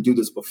seen them do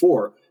this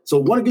before. So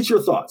I want to get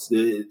your thoughts.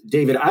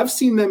 David, I've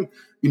seen them,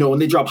 when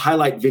they drop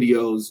highlight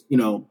videos,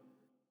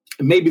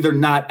 maybe they're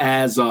not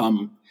as,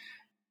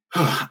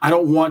 I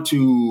don't want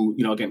to,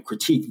 again,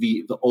 critique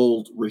the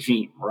old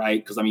regime,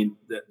 right? Because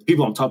the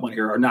people I'm talking about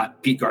here are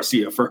not Pete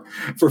Garcia for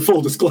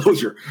full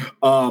disclosure.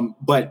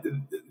 But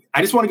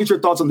I just want to get your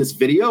thoughts on this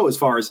video as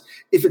far as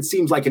if it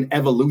seems like an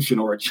evolution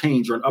or a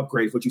change or an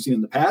upgrade of what you've seen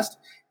in the past.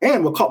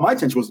 And what caught my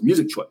attention was the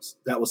music choice.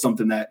 That was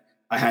something that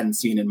I hadn't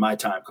seen in my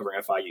time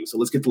covering FIU. So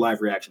let's get the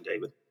live reaction,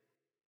 David.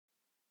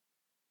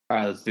 All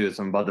right, let's do this.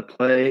 I'm about to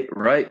play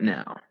right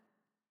now.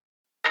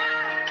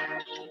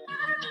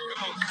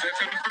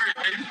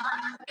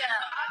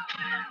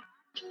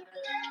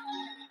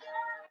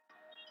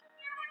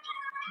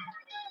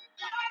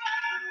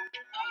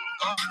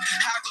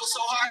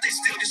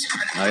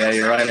 Oh yeah,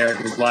 you're right, Eric.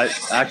 It's like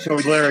actual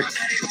lyrics.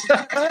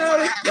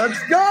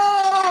 Let's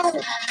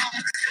go!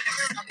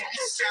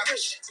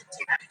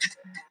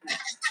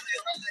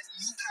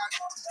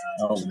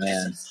 Oh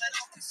man.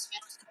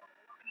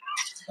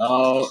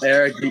 Oh,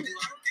 Eric.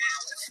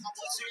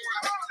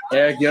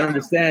 Eric, you don't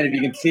understand. If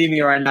you can see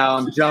me right now,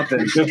 I'm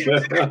jumping.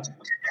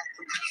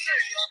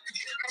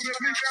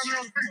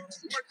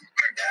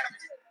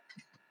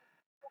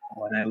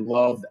 Oh, and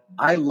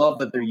I love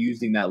that they're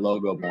using that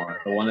logo more.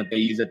 The one that they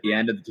use at the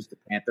end of just the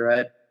Panther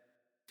head.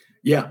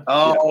 Yeah.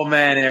 Oh,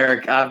 man,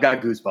 Eric, I've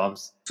got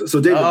goosebumps. So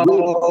David.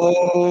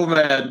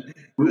 Man.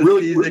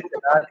 Really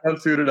I'm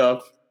suited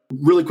up.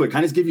 Really quick,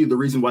 kind of give you the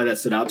reason why that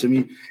stood out to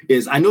me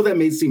is I know that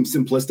may seem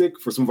simplistic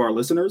for some of our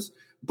listeners,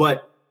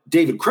 but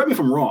David, correct me if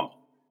I'm wrong.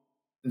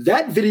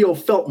 That video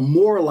felt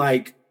more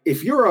like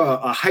if you're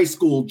a high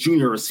school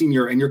junior or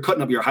senior and you're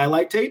cutting up your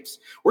highlight tapes,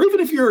 or even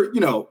if you're,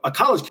 a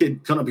college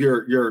kid cutting up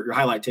your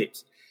highlight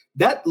tapes,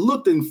 that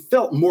looked and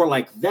felt more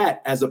like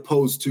that as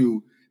opposed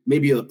to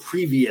maybe the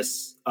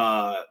previous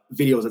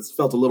videos that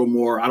felt a little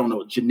more, I don't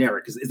know,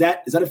 generic. Is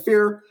that a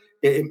fair?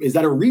 Is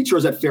that a reach or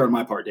is that fair on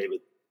my part,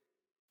 David?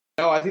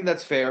 No, I think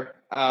that's fair.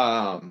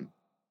 I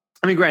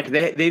mean,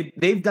 granted,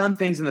 they've done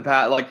things in the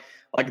past, like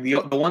the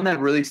one that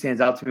really stands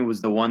out to me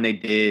was the one they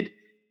did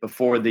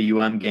before the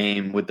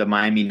game with the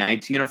Miami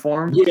Knights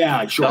uniform.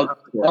 Yeah, sure. That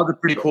was a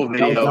pretty cool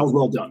video. That was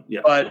well done.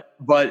 Yeah.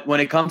 But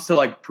when it comes to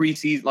like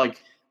preseason,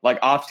 like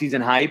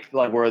off-season hype,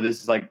 like where this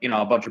is like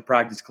a bunch of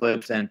practice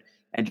clips and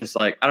just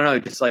like I don't know,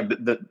 just like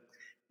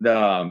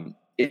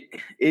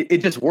it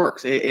just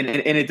works and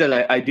it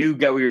does. I do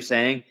get what you're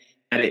saying,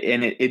 and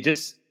it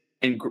just.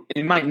 And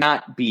it might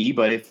not be,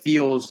 but it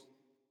feels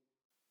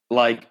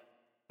like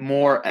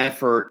more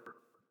effort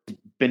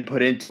been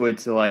put into it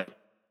to like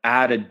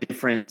add a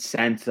different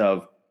sense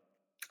of,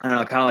 I don't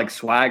know, kind of like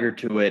swagger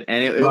to it.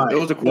 And it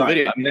was a cool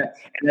video. I mean,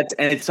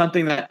 and it's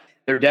something that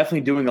they're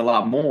definitely doing a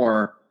lot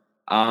more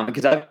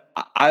because I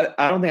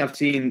don't think I've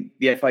seen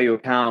the FIU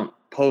account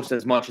post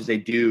as much as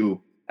they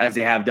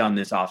have done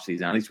this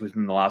offseason, at least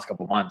within the last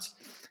couple of months.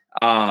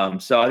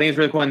 So I think it's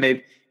really cool. And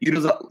they've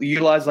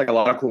utilized like a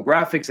lot of cool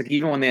graphics. Like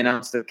even when they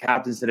announced the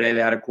captains today, they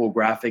had a cool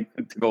graphic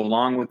to go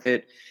along with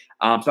it.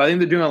 So I think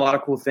they're doing a lot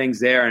of cool things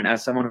there. And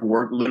as someone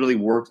who literally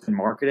works in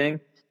marketing,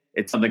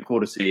 it's something cool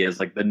to see as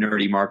like the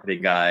nerdy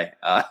marketing guy.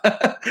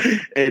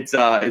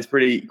 It's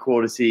pretty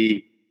cool to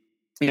see,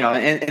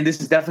 and this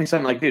is definitely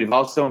something like, dude, if I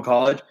was still in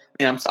college,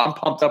 I'm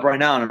pumped up right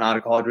now and I'm out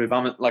of college. But if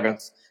I'm like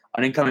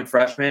an incoming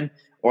freshman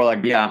or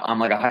like, I'm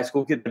like a high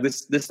school kid,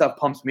 this stuff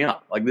pumps me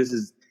up. Like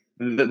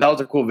that was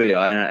a cool video,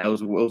 and it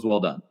was well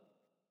done.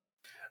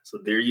 So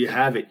there you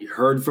have it. You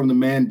heard from the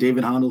man,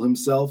 David Hondel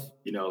himself.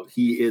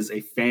 He is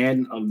a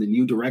fan of the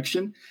new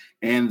direction,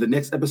 and the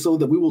next episode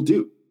that we will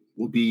do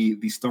will be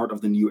the start of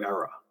the new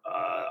era,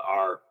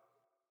 our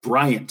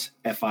Bryant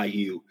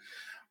FIU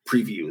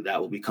preview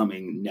that will be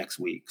coming next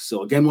week.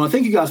 So again, I want to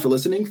thank you guys for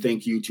listening.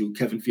 Thank you to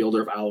Kevin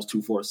Fielder of Owls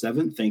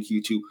 247. Thank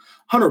you to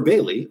Hunter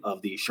Bailey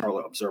of the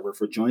Charlotte Observer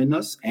for joining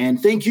us,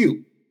 and thank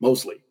you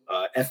mostly.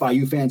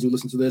 FIU fans who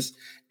listen to this,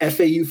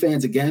 FAU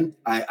fans, again,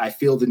 I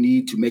feel the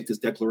need to make this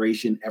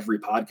declaration every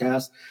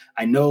podcast.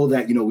 I know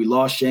that, we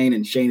lost Shane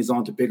and Shane is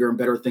on to bigger and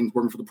better things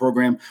working for the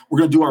program. We're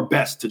going to do our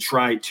best to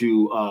try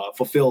to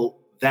fulfill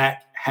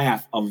that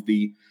half of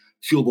the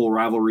Fuel Bowl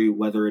rivalry,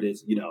 whether it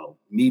is,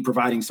 me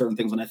providing certain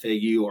things on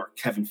FAU or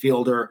Kevin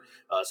Fielder,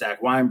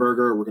 Zach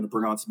Weinberger. We're going to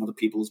bring on some other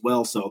people as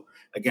well. So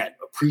again,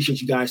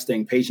 appreciate you guys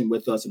staying patient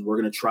with us, and we're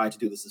going to try to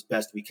do this as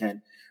best we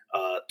can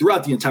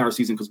throughout the entire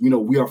season, because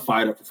we are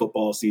fired up for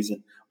football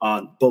season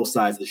on both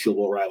sides of the Fuel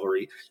Bowl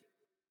rivalry.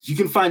 You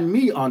can find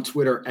me on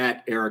Twitter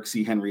at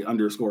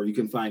 @EricCHenry_. You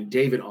can find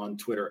David on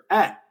Twitter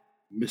at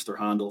Mr.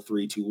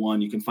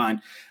 Hondel321. You can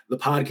find the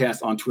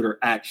podcast on Twitter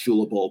at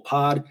Fuel Bowl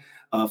Pod.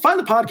 Find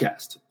the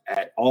podcast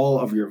at all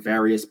of your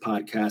various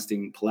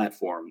podcasting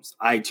platforms,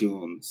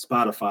 iTunes,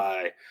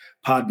 Spotify,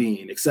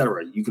 Podbean,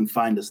 etc. You can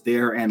find us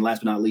there. And last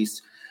but not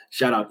least,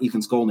 shout out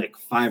Ethan Skolnick,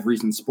 5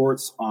 Reasons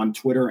Sports on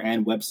Twitter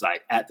and website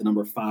at the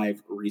number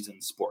 5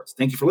 Reasons Sports.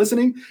 Thank you for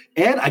listening.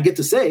 And I get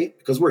to say,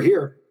 because we're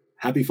here,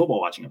 happy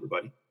football watching,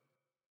 everybody.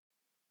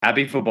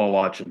 Happy football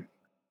watching.